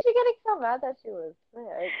like, why is she getting so mad that she was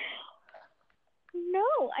sick?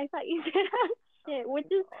 No, I thought you said shit, which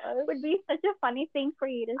would be such a funny thing for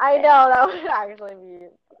you to say. I know, that would actually be.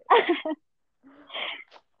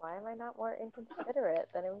 Why am I not more inconsiderate?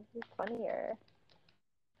 Then it would be funnier.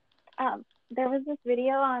 There was this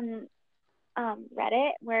video on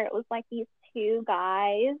Reddit where it was like these two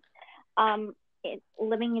guys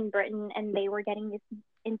living in Britain, and they were getting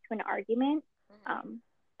into an argument,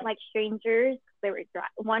 like strangers. They were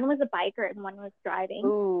one was a biker and one was driving.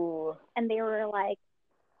 Ooh. And they were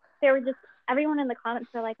just, everyone in the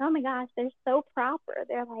comments were like, oh my gosh, they're so proper.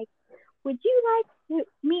 They're like, would you like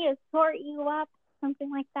me to sort you up? Something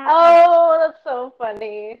like that. Oh, that's so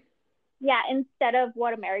funny. Yeah, instead of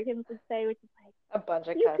what Americans would say, which is like, a bunch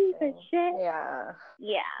of you cussing. piece of shit. Yeah.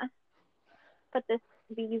 Yeah. But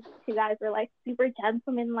these two guys were like super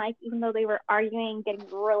gentleman-like, even though they were arguing, getting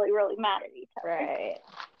really, really mad at each other. Right.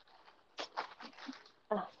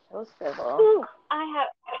 Oh, so civil. Ooh,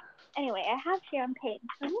 anyway, I have champagne.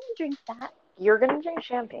 So I'm going to drink that. You're going to drink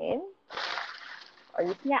champagne? Are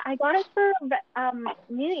you? Yeah, I got it for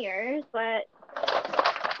New Year's, but...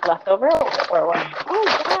 Leftover or what?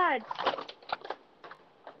 Oh, God.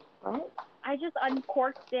 What? I just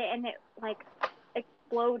uncorked it and it, like,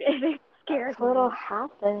 exploded. It scared me. What'll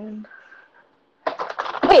happen?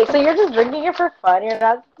 Wait, so you're just drinking it for fun?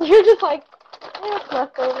 You're just like, it's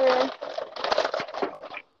leftover.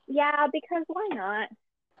 Yeah, because why not?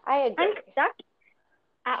 I agree. I'm stuck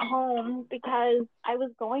at home because I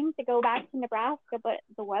was going to go back to Nebraska, but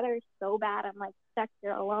the weather's so bad. I'm like stuck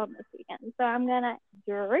here alone this weekend, so I'm gonna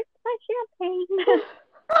drink my champagne.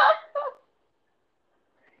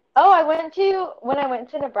 Oh, when I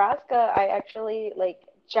went to Nebraska, I actually, like,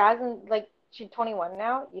 Jasmine, like, she's 21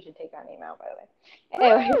 now. You should take that name out, by the way.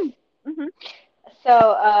 Anyways,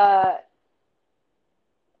 so,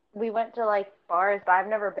 we went to, like, bars, but I've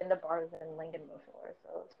never been to bars in Lincoln before, so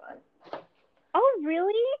it was fun. Oh,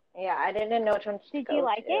 really? Yeah, I didn't know which one to go to. Did you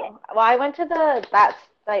like it? Well, I went to that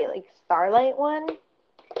like Starlight one.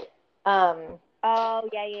 Oh,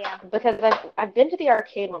 yeah. Because I've been to the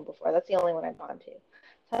arcade one before. That's the only one I've gone to.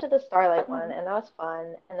 So I went to the Starlight one, and that was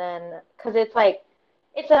fun. And then, because it's like,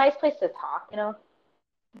 it's a nice place to talk, you know?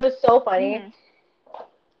 It was so funny.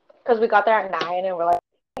 Because we got there at 9, and we're like,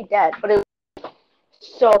 dead. But it was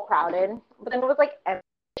so crowded. But then it was like empty.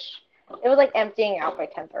 It was like emptying out by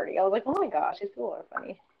 10:30. I was like, oh my gosh, these people are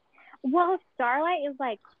funny. Well, Starlight is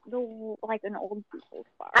like an old people's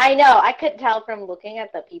bar. I know. I could tell from looking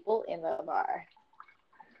at the people in the bar.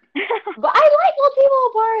 But I like old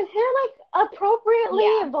people bars. They're like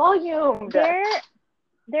appropriately volumed.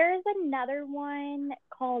 There's another one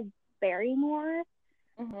called Barrymore,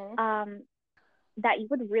 that you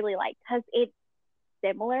would really like because it's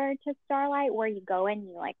similar to Starlight, where you go and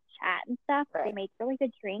you like chat and stuff. Right. They make really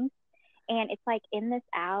good drinks, and it's like in this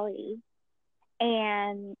alley.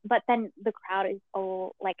 But then the crowd is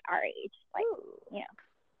all like our age, like, you know,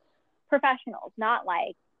 professionals, not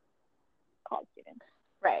like college students.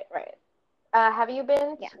 Right. Have you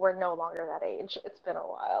been? Yeah. We're no longer that age. It's been a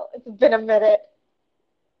while. It's been a minute.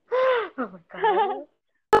 Oh my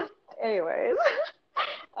god. Anyways,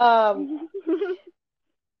 um,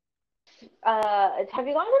 have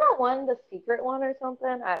you gone to that one, the secret one or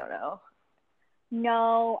something? I don't know.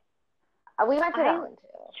 No, We went to that I one too.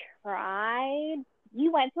 tried.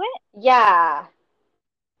 You went to it? Yeah.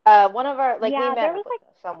 One of our like we Yeah, met there up was with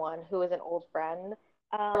someone who was an old friend,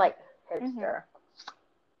 like, like mhm. hipster,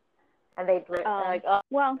 and they're like, oh,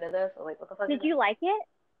 Well, did this? I'm like, what the fuck is did that? you like it?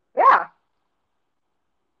 Yeah.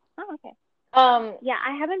 Oh, okay. Um, Yeah,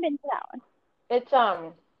 I haven't been to that one. it's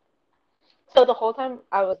So the whole time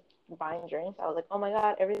I was buying drinks, I was like, oh my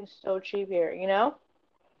god, everything's so cheap here, you know?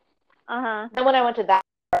 Uh-huh. Then when I went to that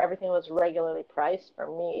bar, everything was regularly priced for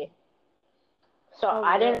me. So Oh,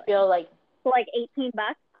 I didn't really? feel like, So like $18?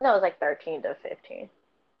 no, it was like 13 to 15.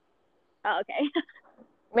 Oh, okay.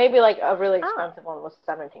 Maybe like a really Oh. expensive one was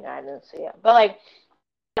 17. I didn't see it. But like,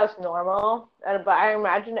 that's normal. But I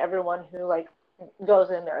imagine everyone who like goes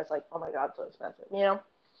in there is like, oh my god, so expensive, you know?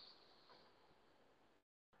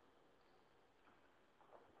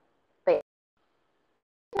 But,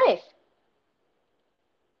 nice.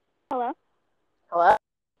 Hello? Hello?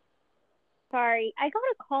 Sorry, I got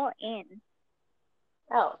a call in.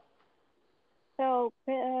 Oh. So,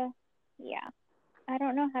 yeah. I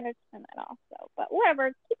don't know how to turn that off, so, but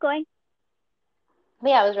whatever. Keep going. But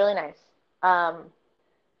yeah, it was really nice.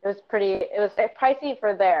 It was pricey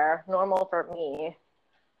for there, normal for me,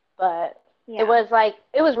 but Yeah. it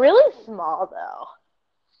was really small though.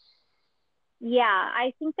 Yeah,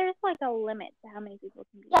 I think there's like a limit to how many people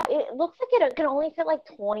can be. Yeah, it looks like it can only fit like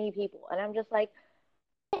 20 people, and I'm just like,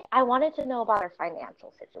 I wanted to know about our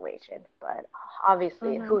financial situation, but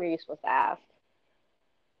obviously, who are you supposed to ask?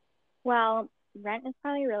 Well, rent is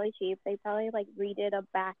probably really cheap. They probably like redid a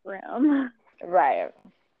back room. Right.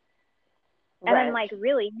 And then like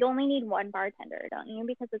really, you only need one bartender, don't you?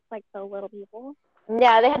 Because it's like so little people.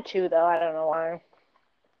 Yeah, they had two though. I don't know why.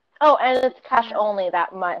 Oh, and it's cash only.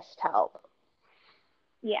 That must help.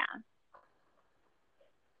 Yeah.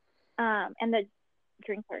 And the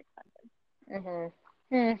drinks are expensive.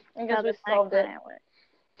 I guess So we the solved it. at work.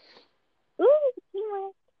 Ooh,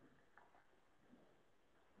 teamwork.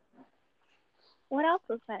 What else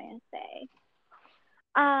was I gonna say?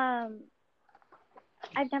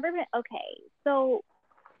 I've never been. Okay, so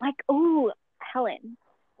like, ooh, Helen.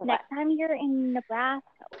 What? Next time you're in Nebraska,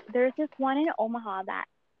 there's this one in Omaha that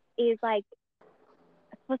is like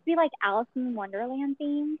supposed to be like Alice in Wonderland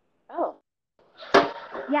themed. Oh.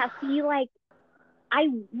 Yeah, see, like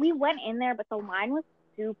we went in there, but the line was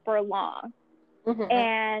super long,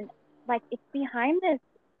 and like it's behind this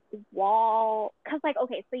wall. Cause like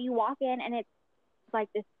okay, so you walk in and it's like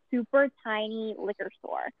this super tiny liquor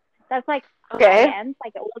store that's like high end,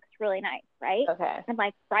 like it looks really nice, right? Okay. And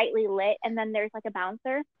like brightly lit, and then there's like a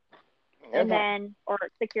bouncer, and then or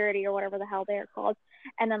security or whatever the hell they're called,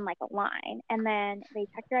 and then like a line, and then they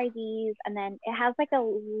check your IDs, and then it has like a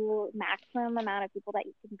maximum amount of people that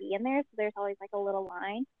you can be in there, so there's always like a little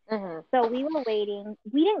line. So we were waiting.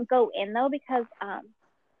 We didn't go in though because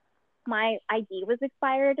my ID was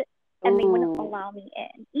expired and they wouldn't allow me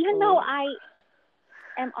in, even though I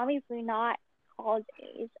am obviously not college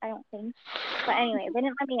age, I don't think. But anyway, they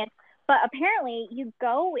didn't let me in. But apparently, you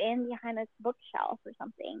go in behind this bookshelf or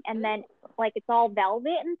something, and then like it's all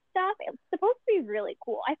velvet and stuff. It's supposed to be really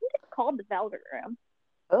cool. I think it's called the Velvet Room.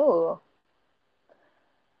 Oh.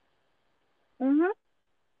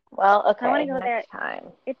 Well, okay. I want to go next there. Time.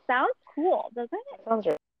 It sounds cool, doesn't it? It sounds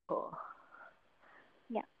really cool.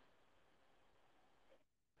 Yeah.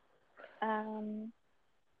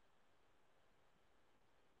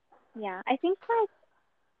 Yeah, I think like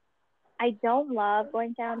I don't love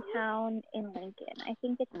going downtown in Lincoln. I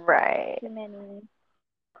think it's too many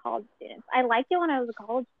college students. I liked it when I was a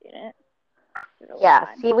college student. Really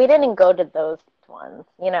fun. See, we didn't go to those ones,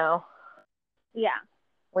 you know. Yeah.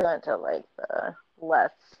 We went to like the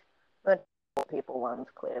less people ones,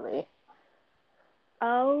 clearly.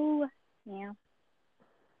 Oh, yeah.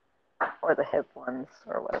 Or the hip ones,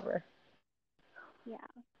 or whatever. Yeah.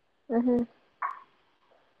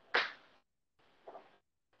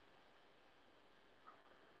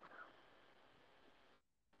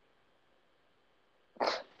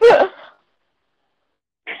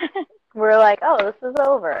 We're like, oh, this is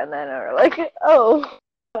over, and then we're like, oh,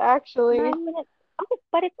 actually. 9 minutes. Oh,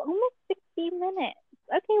 but it's almost 60 minutes.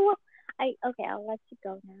 Okay, well, I'll let you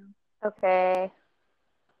go now. Okay.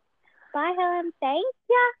 Bye, Helen. Thank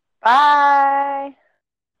ya. Bye.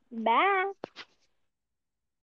 Bye.